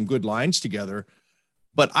throw some good lines together,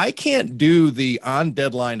 but I can't do the on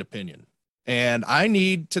deadline opinion, and I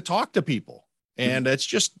need to talk to people. And it's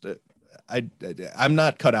just, I'm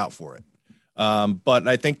not cut out for it. But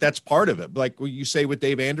I think that's part of it. Like what you say with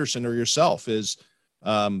Dave Anderson or yourself is,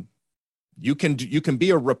 you can be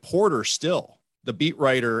a reporter still, the beat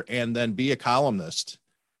writer, and then be a columnist.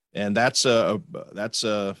 And that's a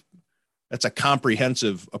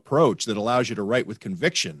comprehensive approach that allows you to write with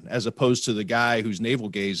conviction, as opposed to the guy who's navel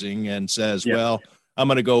gazing and says, well, I'm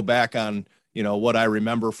going to go back on, what I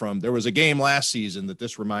remember from, there was a game last season that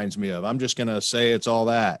this reminds me of. I'm just going to say it's all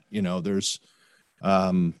that, this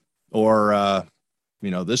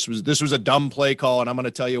was a dumb play call and I'm going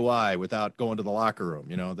to tell you why without going to the locker room.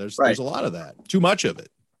 There's a lot of that, too much of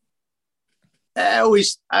it.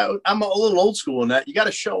 I'm a little old school in that you got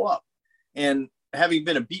to show up. And having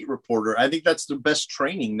been a beat reporter, I think that's the best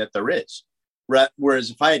training that there is. Whereas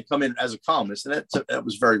if I had come in as a columnist, and that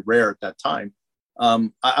was very rare at that time,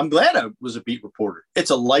 I'm glad I was a beat reporter. It's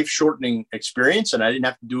a life-shortening experience, and I didn't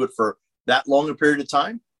have to do it for that long a period of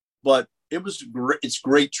time. But it's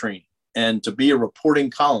great training. And to be a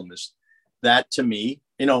reporting columnist, that to me,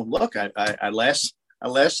 look, I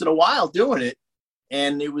lasted a while doing it,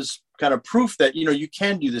 and it was kind of proof that you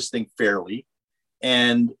can do this thing fairly,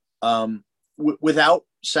 and without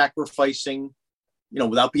sacrificing,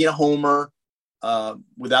 without being a homer,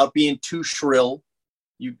 without being too shrill.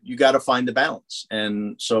 You got to find the balance.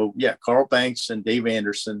 And so, yeah, Carl Banks and Dave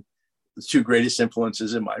Anderson, the two greatest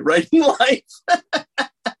influences in my writing life.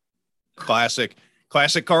 Classic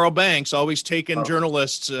Carl Banks, always taking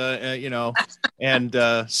journalists, and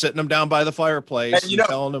sitting them down by the fireplace and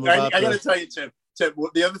telling them about. I got to tell you, Tim,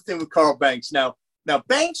 the other thing with Carl Banks. Now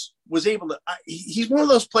Banks was able to. He's one of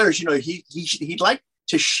those players. He'd like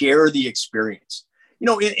to share the experience.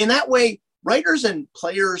 In that way, writers and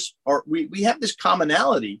players we have this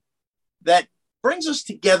commonality that brings us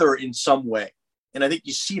together in some way. And I think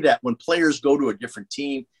you see that when players go to a different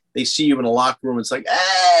team, they see you in a locker room. It's like,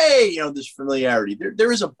 hey, this familiarity.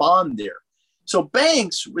 There is a bond there. So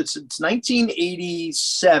Banks, it's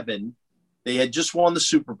 1987. They had just won the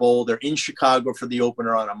Super Bowl. They're in Chicago for the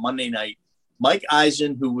opener on a Monday night. Mike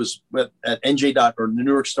Eisen, who was at NJ or the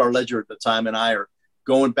New York Star Ledger at the time, and I are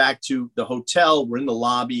going back to the hotel. We're in the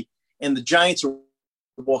lobby, and the Giants are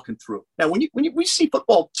walking through. Now, when we see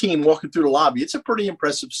football team walking through the lobby, it's a pretty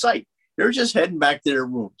impressive sight. They're just heading back to their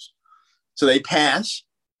rooms. So they pass,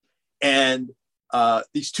 and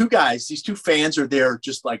these two fans are there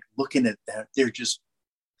just like looking at that. They're just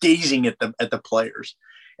gazing at the players.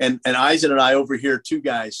 And Eisen and I overhear two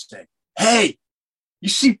guys say, "Hey, you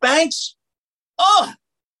see Banks? Oh,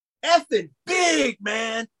 effing big,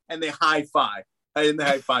 man." And they high five. And they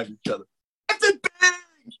high five each other. Effing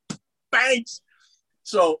big, Banks.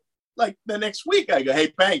 So like the next week I go,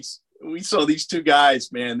 "Hey, Banks, we saw these two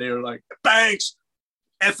guys, man. They were like, Banks,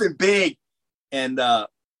 effing big." And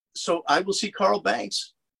so I will see Carl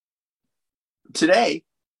Banks today.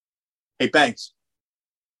 "Hey, Banks."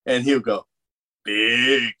 And he'll go,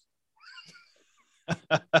 "Big."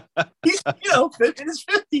 He's, in his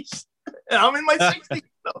 50s. And I'm in my 60s.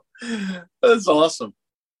 So that's awesome.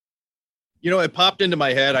 It popped into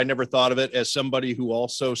my head. I never thought of it as somebody who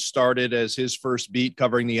also started as his first beat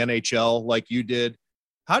covering the NHL like you did.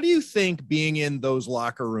 How do you think being in those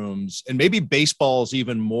locker rooms, and maybe baseball is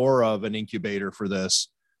even more of an incubator for this,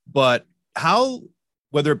 but how,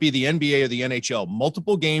 whether it be the NBA or the NHL,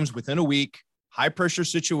 multiple games within a week, high pressure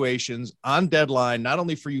situations on deadline, not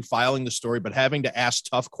only for you filing the story, but having to ask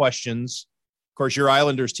tough questions. Of course, your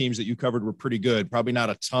Islanders teams that you covered were pretty good, probably not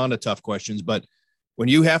a ton of tough questions, but when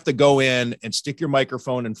you have to go in and stick your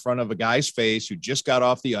microphone in front of a guy's face who just got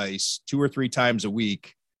off the ice 2 or 3 times a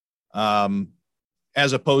week,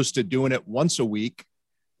 as opposed to doing it once a week,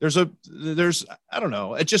 there's I don't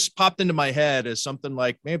know. It just popped into my head as something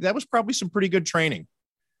like maybe that was probably some pretty good training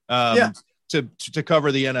to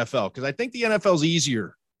cover the NFL. Cause I think the NFL is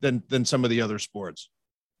easier than some of the other sports.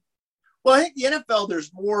 Well, I think the NFL,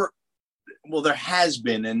 there's more, well, there has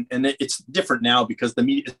been, and it's different now because the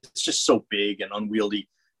media, it's just so big and unwieldy.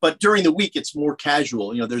 But during the week, it's more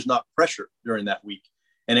casual. There's not pressure during that week.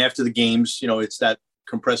 And after the games, it's that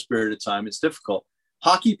compressed period of time. It's difficult.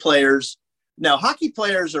 Hockey players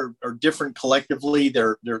are different collectively. They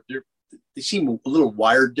seem a little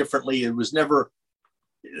wired differently. It was never,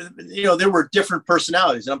 there were different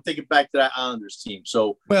personalities. And I'm thinking back to that Islanders team.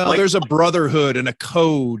 So, there's a brotherhood and a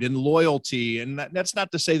code and loyalty. And that's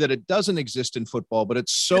not to say that it doesn't exist in football, but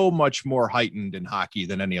it's so much more heightened in hockey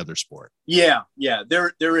than any other sport. Yeah,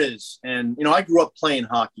 there is. And, I grew up playing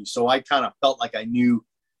hockey, so I kind of felt like I knew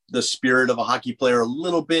the spirit of a hockey player a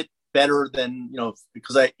little bit better than,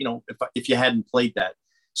 because if you hadn't played that.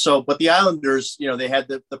 So, but the Islanders, they had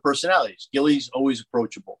the personalities. Gilly's always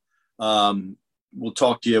approachable. We'll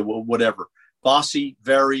talk to you, whatever. Bossy,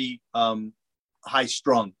 very high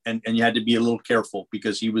strung, and you had to be a little careful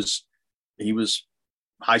because he was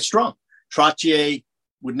high strung. Trottier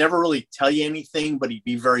would never really tell you anything, but he'd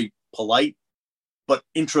be very polite, but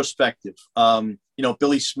introspective.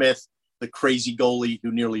 Billy Smith, the crazy goalie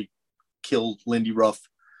who nearly killed Lindy Ruff.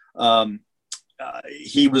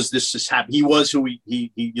 He was this happy. He was who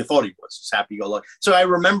you thought he was, this happy-go-lucky. So I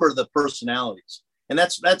remember the personalities, and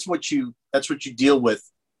that's what you deal with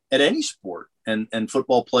at any sport. And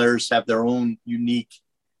football players have their own unique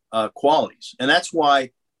qualities, and that's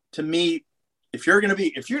why, to me, if you're going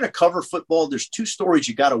to cover football, there's two stories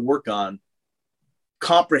you got to work on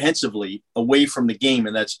comprehensively away from the game,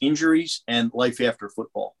 and that's injuries and life after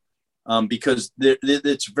football. Because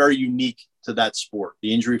it's very unique to that sport.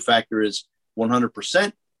 The injury factor is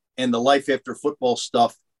 100%, and the life after football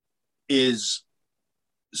stuff is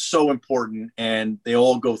so important, and they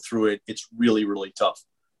all go through it. It's really, really tough.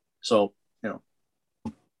 So,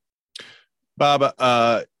 Bob,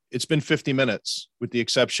 it's been 50 minutes with the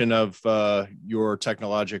exception of your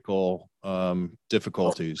technological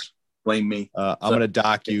difficulties. Blame me. I'm going to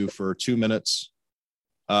dock you for 2 minutes.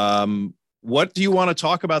 What do you want to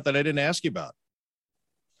talk about that I didn't ask you about?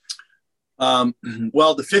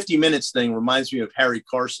 Well, the 50 minutes thing reminds me of Harry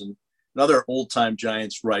Carson, another old-time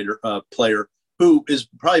Giants player, who is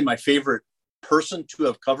probably my favorite person to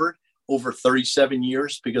have covered over 37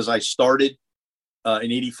 years, because I started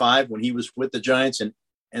in 85 when he was with the Giants. And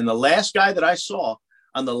the last guy that I saw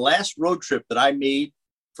on the last road trip that I made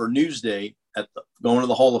for Newsday going to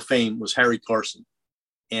the Hall of Fame was Harry Carson.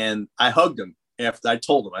 And I hugged him. After I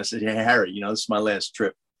told him, I said, "Hey, Harry, this is my last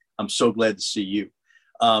trip. I'm so glad to see you."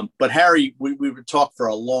 But Harry, we would talk for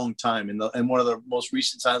a long time. And one of the most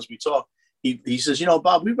recent times we talked, he says,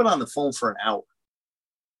 "Bob, we've been on the phone for an hour."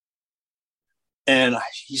 And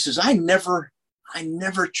he says, I never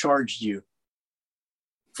charged you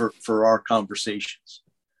for our conversations.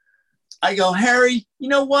 I go, "Harry, you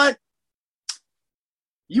know what?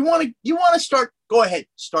 You want to start? Go ahead.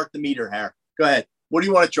 Start the meter, Harry. Go ahead. What do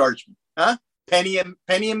you want to charge me? Huh? Penny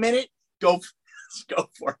a minute? Go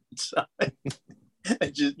for it." So,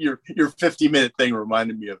 just your 50-minute thing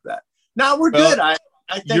reminded me of that. No, we're good. I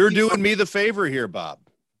think you're doing me the favor here, Bob.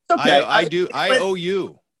 Okay. I owe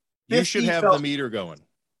you. You should have the meter going.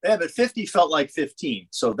 Yeah, but 50 felt like 15,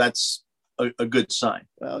 so that's a good sign.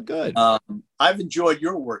 Well, good. I've enjoyed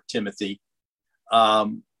your work, Timothy.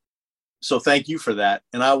 So thank you for that,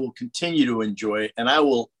 and I will continue to enjoy it. And I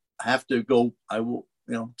will have to go. I will,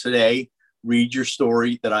 today read your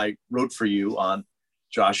story that I wrote for you on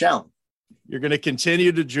Josh Allen. You're going to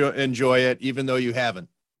continue to enjoy it, even though you haven't.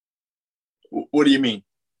 What do you mean?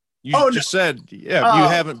 You said, you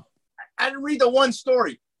haven't. I didn't read the one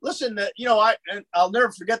story. Listen, I'll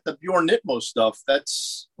never forget the Bjorn Nitmo stuff.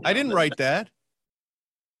 I didn't write that.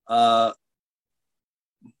 Who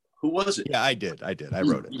was it? Yeah, I did. I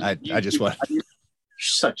wrote it. I just want.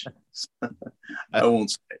 Such. I won't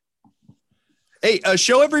say. Hey,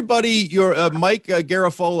 show everybody your Mike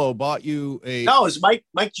Garafolo bought you a. No, it's Mike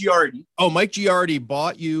Giardi. Oh, Mike Giardi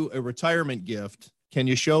bought you a retirement gift. Can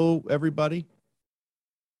you show everybody?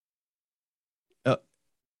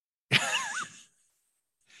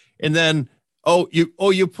 And then,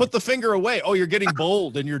 you put the finger away. Oh, you're getting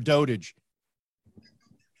bold in your dotage.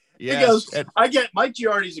 Yes. I get Mike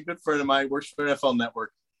Giardi's a good friend of mine, works for NFL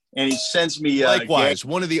Network, and he sends me likewise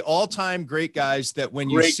one of the all-time great guys that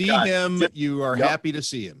when you see him, you are happy to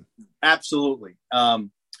see him. Absolutely.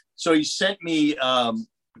 So he sent me a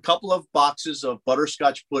couple of boxes of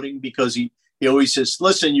butterscotch pudding because he always says,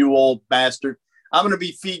 "Listen, you old bastard, I'm going to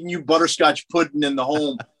be feeding you butterscotch pudding in the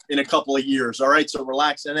home in a couple of years. All right, so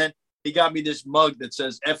relax. And then he got me this mug that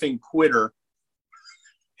says "effing quitter,"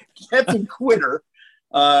 effing quitter,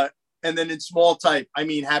 and then in small type, I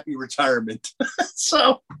mean, happy retirement.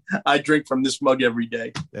 So I drink from this mug every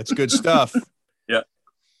day. That's good stuff. Yeah,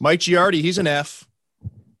 Mike Giardi, he's an F.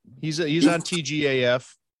 He's on TGAF.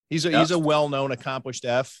 He's a well-known, accomplished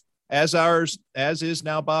F, as is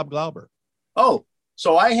now Bob Glauber. Oh,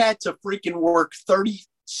 so I had to freaking work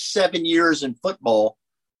 37 years in football,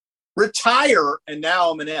 retire, and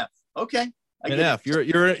now I'm an F. Okay. An F.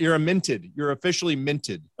 You're a minted. You're officially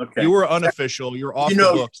minted. Okay. You were unofficial. You're off the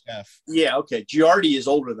books, F. Yeah, okay. Giardi is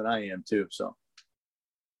older than I am too, so.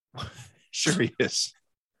 Sure he is.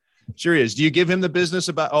 Sure he is. Do you give him the business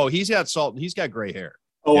about, he's got salt, he's got gray hair.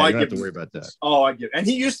 Oh, yeah, I don't have to worry about that. Oh, I get it. And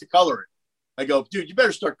he used to color it. I go, dude, you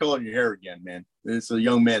better start coloring your hair again, man. It's a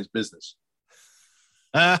young man's business.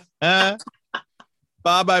 Bob,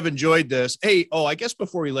 I've enjoyed this. Hey, I guess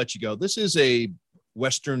before we let you go, this is a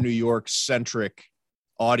Western New York centric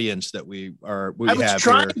audience that we have here. I was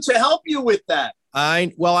trying to help you with that.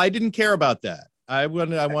 I didn't care about that. I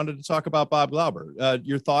wanted to talk about Bob Glauber.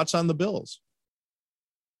 Your thoughts on the Bills?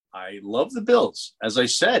 I love the Bills. As I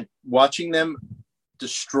said, watching them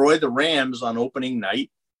destroy the Rams on opening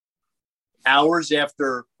night, hours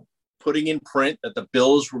after putting in print that the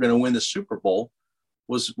Bills were going to win the Super Bowl,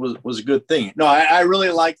 was a good thing. No, I really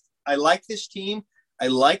like this team. I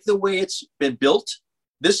like the way it's been built.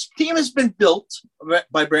 This team has been built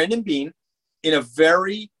by Brandon Beane in a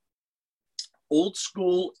very old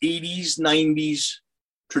school 80s, 90s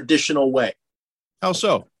traditional way. How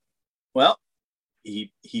so? Well, you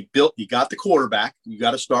got the quarterback. You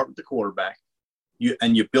got to start with the quarterback.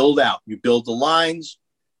 You build out. You build the lines.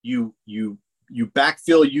 You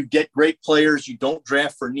backfill. You get great players. You don't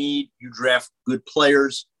draft for need. You draft good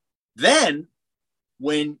players. Then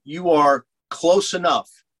when you are close enough,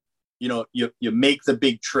 you make the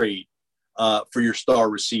big trade for your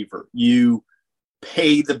star receiver. You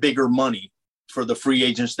pay the bigger money for the free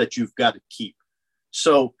agents that you've got to keep.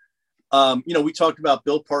 So, we talked about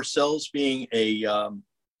Bill Parcells being a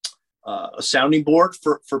sounding board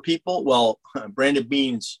for people. Well, Brandon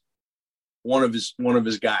Beane's one of his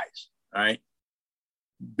guys. All right.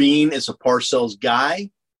 Beane is a Parcells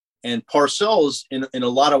guy, and Parcells in a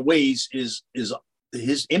lot of ways is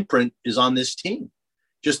his imprint is on this team,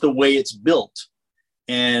 just the way it's built.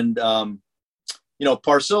 And,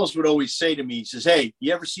 Parcells would always say to me, he says, "Hey,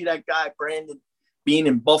 you ever see that guy, Brandon Beane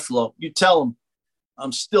in Buffalo? You tell him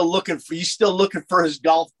he's still looking for his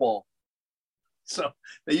golf ball." So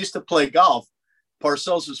they used to play golf.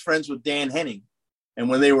 Parcells was friends with Dan Henning. And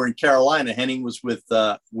when they were in Carolina, Henning was with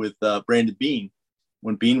Brandon Beane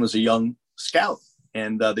when Beane was a young scout,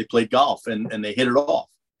 and they played golf and they hit it off.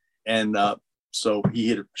 And so he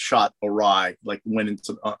hit a shot awry, like went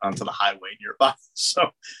onto the highway nearby. So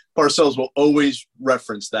Parcells will always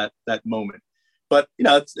reference that moment. But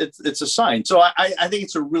it's a sign. So I think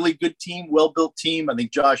it's a really good team, well-built team. I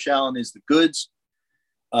think Josh Allen is the goods.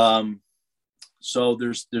 So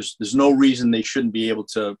there's no reason they shouldn't be able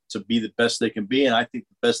to be the best they can be, and I think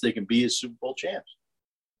the best they can be is Super Bowl champs.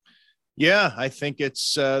 Yeah, I think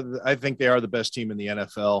I think they are the best team in the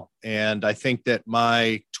NFL, and I think that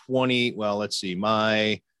my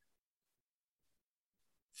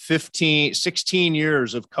 16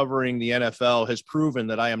 years of covering the NFL has proven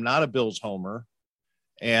that I am not a Bills homer.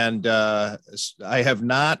 And I have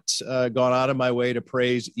not gone out of my way to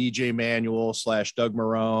praise E.J. Manuel / Doug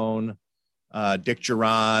Marrone, Dick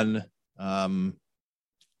Duran. Tim,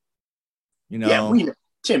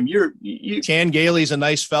 Chan Gailey's a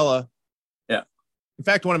nice fella. Yeah. In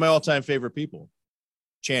fact, one of my all-time favorite people,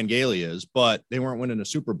 Chan Gailey is, but they weren't winning a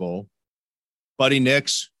Super Bowl. Buddy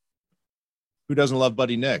Nix, who doesn't love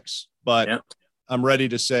Buddy Nix? But yeah. I'm ready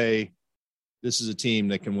to say this is a team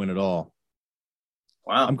that can win it all.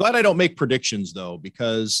 Wow. I'm glad I don't make predictions, though,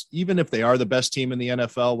 because even if they are the best team in the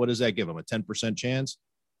NFL, what does that give them? A 10% chance?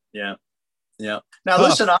 Yeah. Yeah. Now,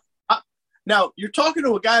 listen, now you're talking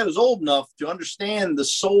to a guy who's old enough to understand the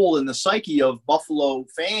soul and the psyche of Buffalo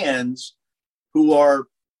fans who are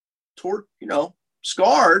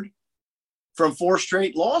scarred from 4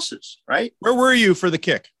 straight losses, right? Where were you for the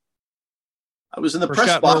kick? I was in the for press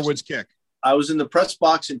Scott box. Norwood's kick. I was in the press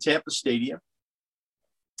box in Tampa Stadium,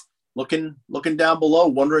 looking down below,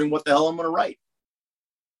 wondering what the hell I'm going to write,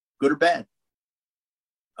 good or bad.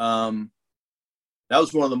 That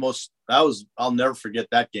was one of the most. I'll never forget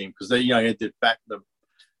that game because they, had to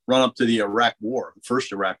run up to the Iraq War, the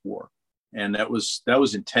first Iraq War, and that was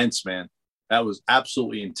intense, man. That was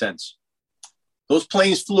absolutely intense. Those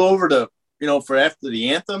planes flew over to for after the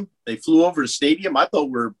anthem, they flew over the stadium. I thought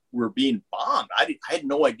we're being bombed. I had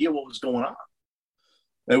no idea what was going on.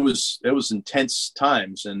 It was intense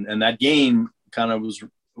times, and that game kind of was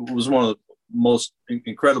one of the most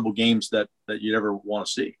incredible games that you'd ever want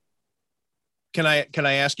to see. Can I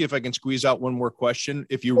ask you if I can squeeze out one more question?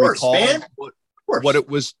 If you recall what it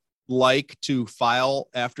was like to file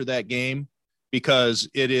after that game, because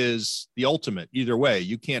it is the ultimate either way.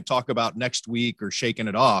 You can't talk about next week or shaking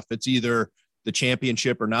it off. It's either the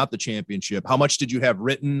championship or not the championship. How much did you have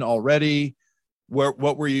written already? What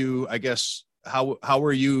were you, I guess, how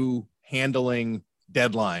were you handling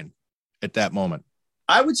deadline at that moment?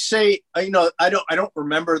 I would say, I don't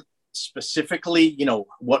remember specifically,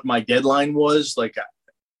 what my deadline was. Like,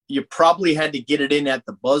 you probably had to get it in at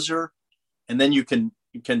the buzzer, and then you can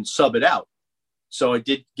sub it out. So I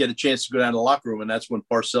did get a chance to go down to the locker room, and that's when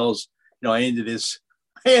Parcells, I ended his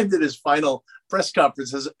final press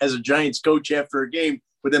conference as a Giants coach after a game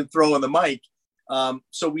with them throwing the mic.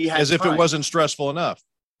 So we had as if it wasn't stressful enough.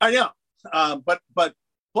 I know, but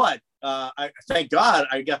I thank God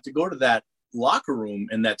I got to go to that locker room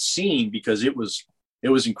and that scene, because it was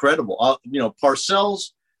incredible.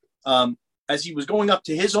 Parcells, as he was going up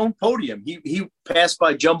to his own podium, he passed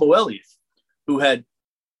by Jumbo Elliott, who had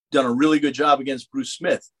done a really good job against Bruce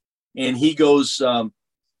Smith. And he goes,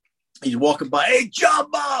 he's walking by, "Hey,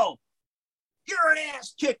 Jumbo, you're an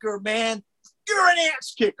ass kicker, man. You're an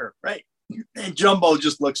ass kicker," right? And Jumbo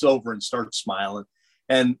just looks over and starts smiling.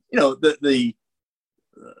 And, the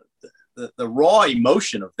raw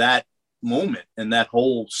emotion of that moment and that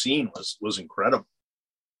whole scene was incredible.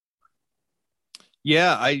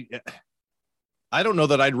 Yeah, I don't know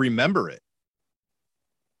that I'd remember it.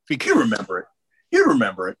 Because you remember it. You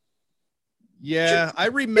remember it. Yeah, I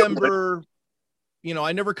remember,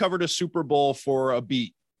 I never covered a Super Bowl for a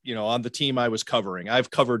beat, on the team I was covering.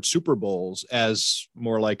 I've covered Super Bowls as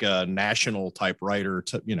more like a national type writer,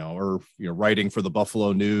 writing for the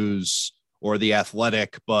Buffalo News or the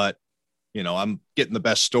Athletic, but, I'm getting the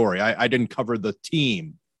best story. I didn't cover the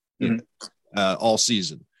team all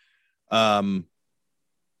season.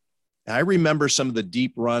 I remember some of the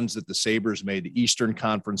deep runs that the Sabres made, the Eastern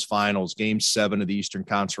Conference Finals, Game 7 of the Eastern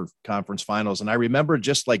Conference Finals. And I remember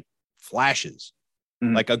just like flashes,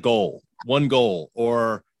 like one goal,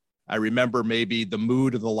 or I remember maybe the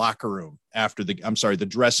mood of the locker room after the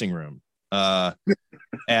dressing room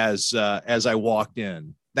as I walked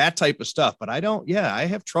in, that type of stuff. But I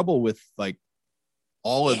have trouble with like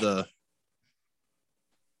all of the.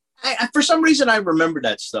 For some reason, I remember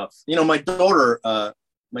that stuff. My daughter,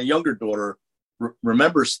 my younger daughter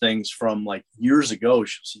remembers things from like years ago.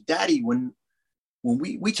 She'll say, "Daddy, when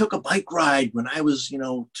we took a bike ride when I was,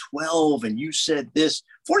 12, and you said this."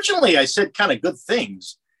 Fortunately, I said kind of good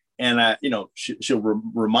things, and she'll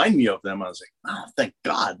remind me of them. I was like, "Oh, thank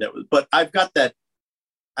God that was." But I've got that.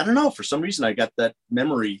 I don't know, for some reason I got that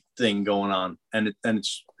memory thing going on, and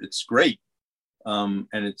it's great, and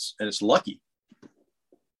it's lucky.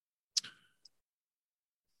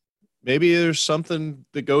 Maybe there's something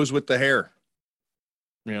that goes with the hair,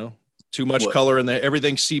 too much color in there.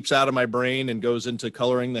 Everything seeps out of my brain and goes into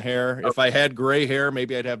coloring the hair. Okay. If I had gray hair,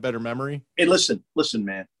 maybe I'd have better memory. Hey, listen,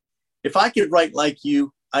 man, if I could write like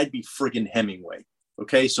you, I'd be friggin' Hemingway.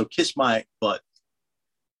 Okay. So kiss my butt.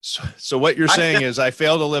 So what you're saying is I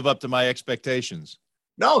fail to live up to my expectations.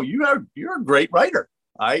 No, you're a great writer.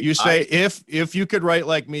 If you could write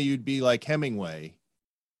like me, you'd be like Hemingway.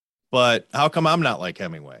 But how come I'm not like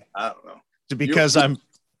Hemingway? I don't know. Because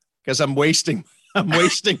I'm wasting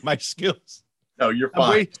my skills. No, you're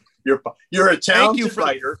fine. You're a talented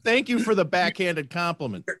writer. Thank you for the backhanded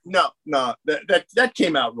compliment. No, that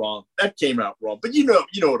came out wrong. That came out wrong. But you know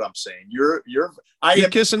what I'm saying. You're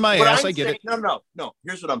kissing my ass. I get it. No.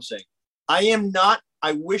 Here's what I'm saying. I am not.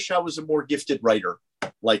 I wish I was a more gifted writer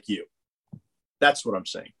like you. That's what I'm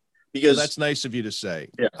saying. Because that's nice of you to say.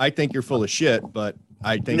 Yeah. I think you're full of shit, but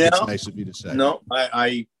I think it's nice of you to say. No,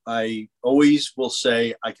 I always will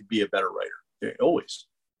say I could be a better writer. Always.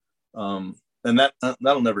 And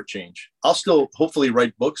that'll never change. I'll still hopefully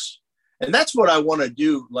write books. And that's what I want to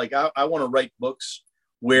do. Like I want to write books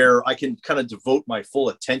where I can kind of devote my full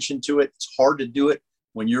attention to it. It's hard to do it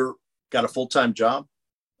when you've got a full-time job.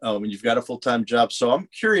 So I'm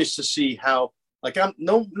curious to see how, like, I'm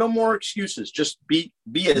no more excuses. Just be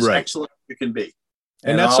as excellent as you can be.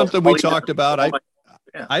 And that's something we talked about.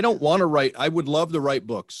 I don't want to write. I would love to write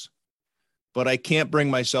books, but I can't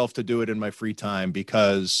bring myself to do it in my free time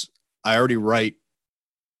because I already write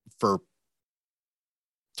for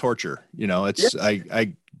torture.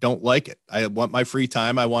 I don't like it. I want my free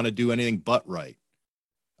time. I want to do anything but write.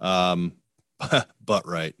 But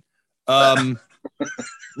right.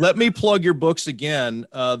 Let me plug your books again.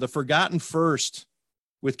 The Forgotten First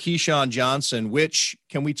with Keyshawn Johnson, which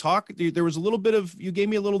can we talk? There was a little bit of, you gave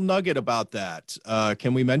me a little nugget about that.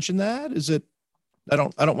 Can we mention that? Is it, I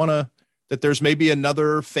don't want to, that there's maybe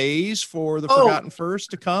another phase for the Forgotten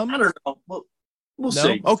First to come? I don't know. We'll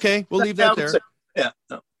see. Okay. We'll leave that there. Yeah.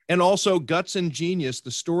 No. And also Guts and Genius,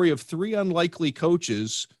 the story of three unlikely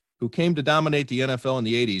coaches who came to dominate the NFL in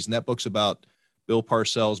the 80s. And that book's about Bill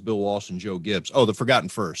Parcells, Bill Walsh, and Joe Gibbs. Oh, the Forgotten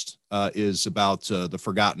First is about the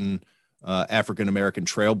forgotten African-American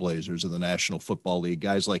trailblazers of the National Football League,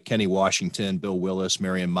 guys like Kenny Washington, Bill Willis,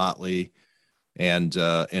 Marion Motley, and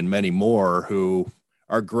many more who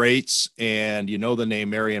are greats. And you know the name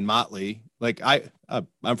Marion Motley. Like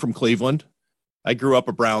I'm from Cleveland. I grew up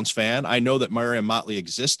a Browns fan. I know that Marion Motley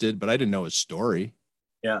existed, but I didn't know his story.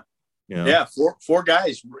 Yeah. You know? Yeah. Four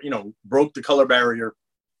guys, broke the color barrier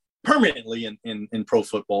permanently in pro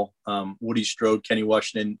football. Woody Strode, Kenny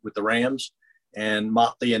Washington with the Rams, and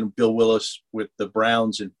Motley and Bill Willis with the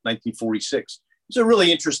Browns in 1946. It's a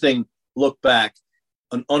really interesting look back,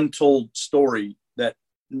 an untold story that,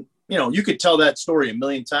 you could tell that story a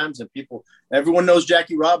million times and everyone knows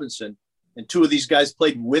Jackie Robinson. And two of these guys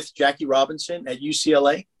played with Jackie Robinson at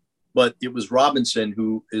UCLA, but it was Robinson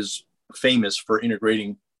who is famous for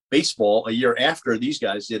integrating baseball a year after these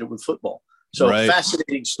guys did it with football. So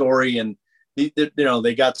Fascinating story. And they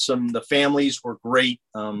got the families were great.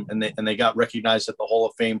 And they got recognized at the Hall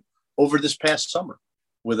of Fame over this past summer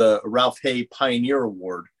with a Ralph Hay Pioneer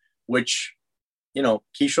Award, which,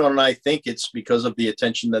 Keyshawn and I think it's because of the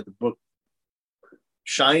attention that the book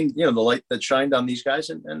shined, the light that shined on these guys.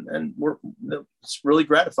 And it's really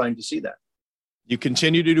gratifying to see that. You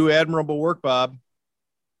continue to do admirable work, Bob.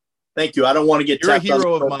 Thank you. I don't want to get You're a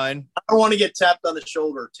hero of mine. I don't want to get tapped on the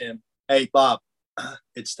shoulder, Tim. Hey, Bob,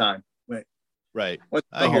 it's time. Wait. Right.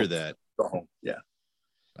 I hear that. Go home. Yeah.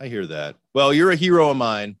 I hear that. Well, you're a hero of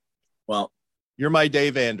mine. Well, you're my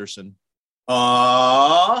Dave Anderson.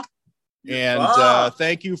 And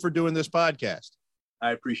thank you for doing this podcast.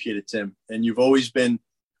 I appreciate it, Tim. And you've always been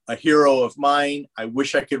a hero of mine. I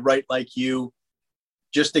wish I could write like you.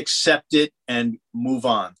 Just accept it and move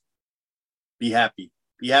on. Be happy.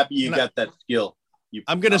 Be happy you got that skill.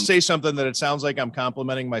 I'm going to say something that it sounds like I'm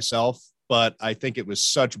complimenting myself, but I think it was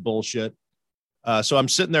such bullshit. So I'm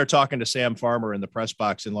sitting there talking to Sam Farmer in the press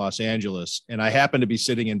box in Los Angeles, and I happen to be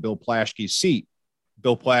sitting in Bill Plaschke's seat.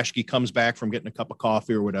 Bill Plaschke comes back from getting a cup of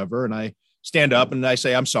coffee or whatever, and I stand up and I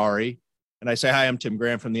say, I'm sorry. And I say, hi, I'm Tim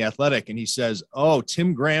Graham from The Athletic. And he says, oh,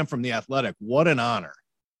 Tim Graham from The Athletic. What an honor.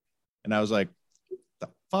 And I was like, the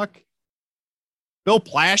fuck? Bill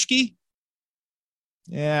Plaschke?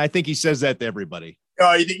 Yeah, I think he says that to everybody.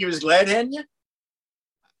 Oh, you think he was glad, hadn't you?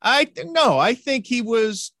 I think he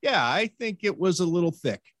was. Yeah, I think it was a little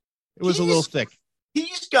thick. It was a little thick.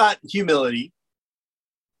 He's got humility,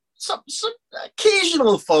 some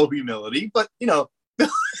occasional faux humility, but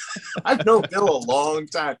I've known Bill a long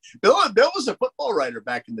time. Bill was a football writer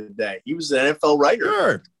back in the day. He was an NFL writer.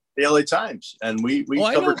 Sure. The LA Times, and we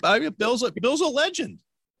covered. I mean, Bill's a legend.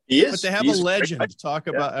 He is. But to have a legend to talk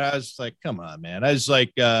about, I was like, come on, man. I was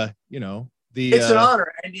like, it's an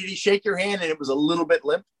honor. And did he shake your hand and it was a little bit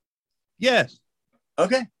limp? Yes.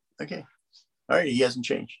 Okay. All right. He hasn't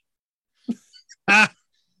changed.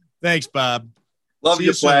 Thanks, Bob. Love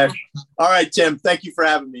you, Flash. All right, Tim. Thank you for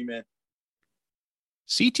having me, man.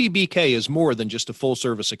 CTBK is more than just a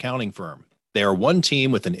full-service accounting firm. They are one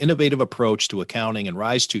team with an innovative approach to accounting and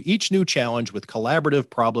rise to each new challenge with collaborative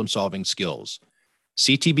problem-solving skills.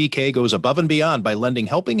 CTBK goes above and beyond by lending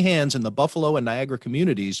helping hands in the Buffalo and Niagara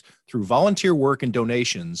communities through volunteer work and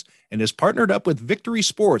donations, and has partnered up with Victory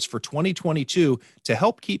Sports for 2022 to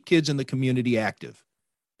help keep kids in the community active.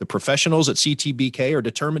 The professionals at CTBK are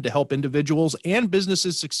determined to help individuals and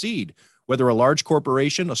businesses succeed. Whether a large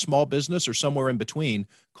corporation, a small business, or somewhere in between,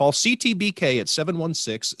 call CTBK at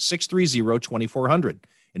 716-630-2400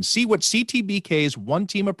 and see what CTBK's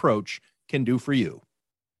one-team approach can do for you.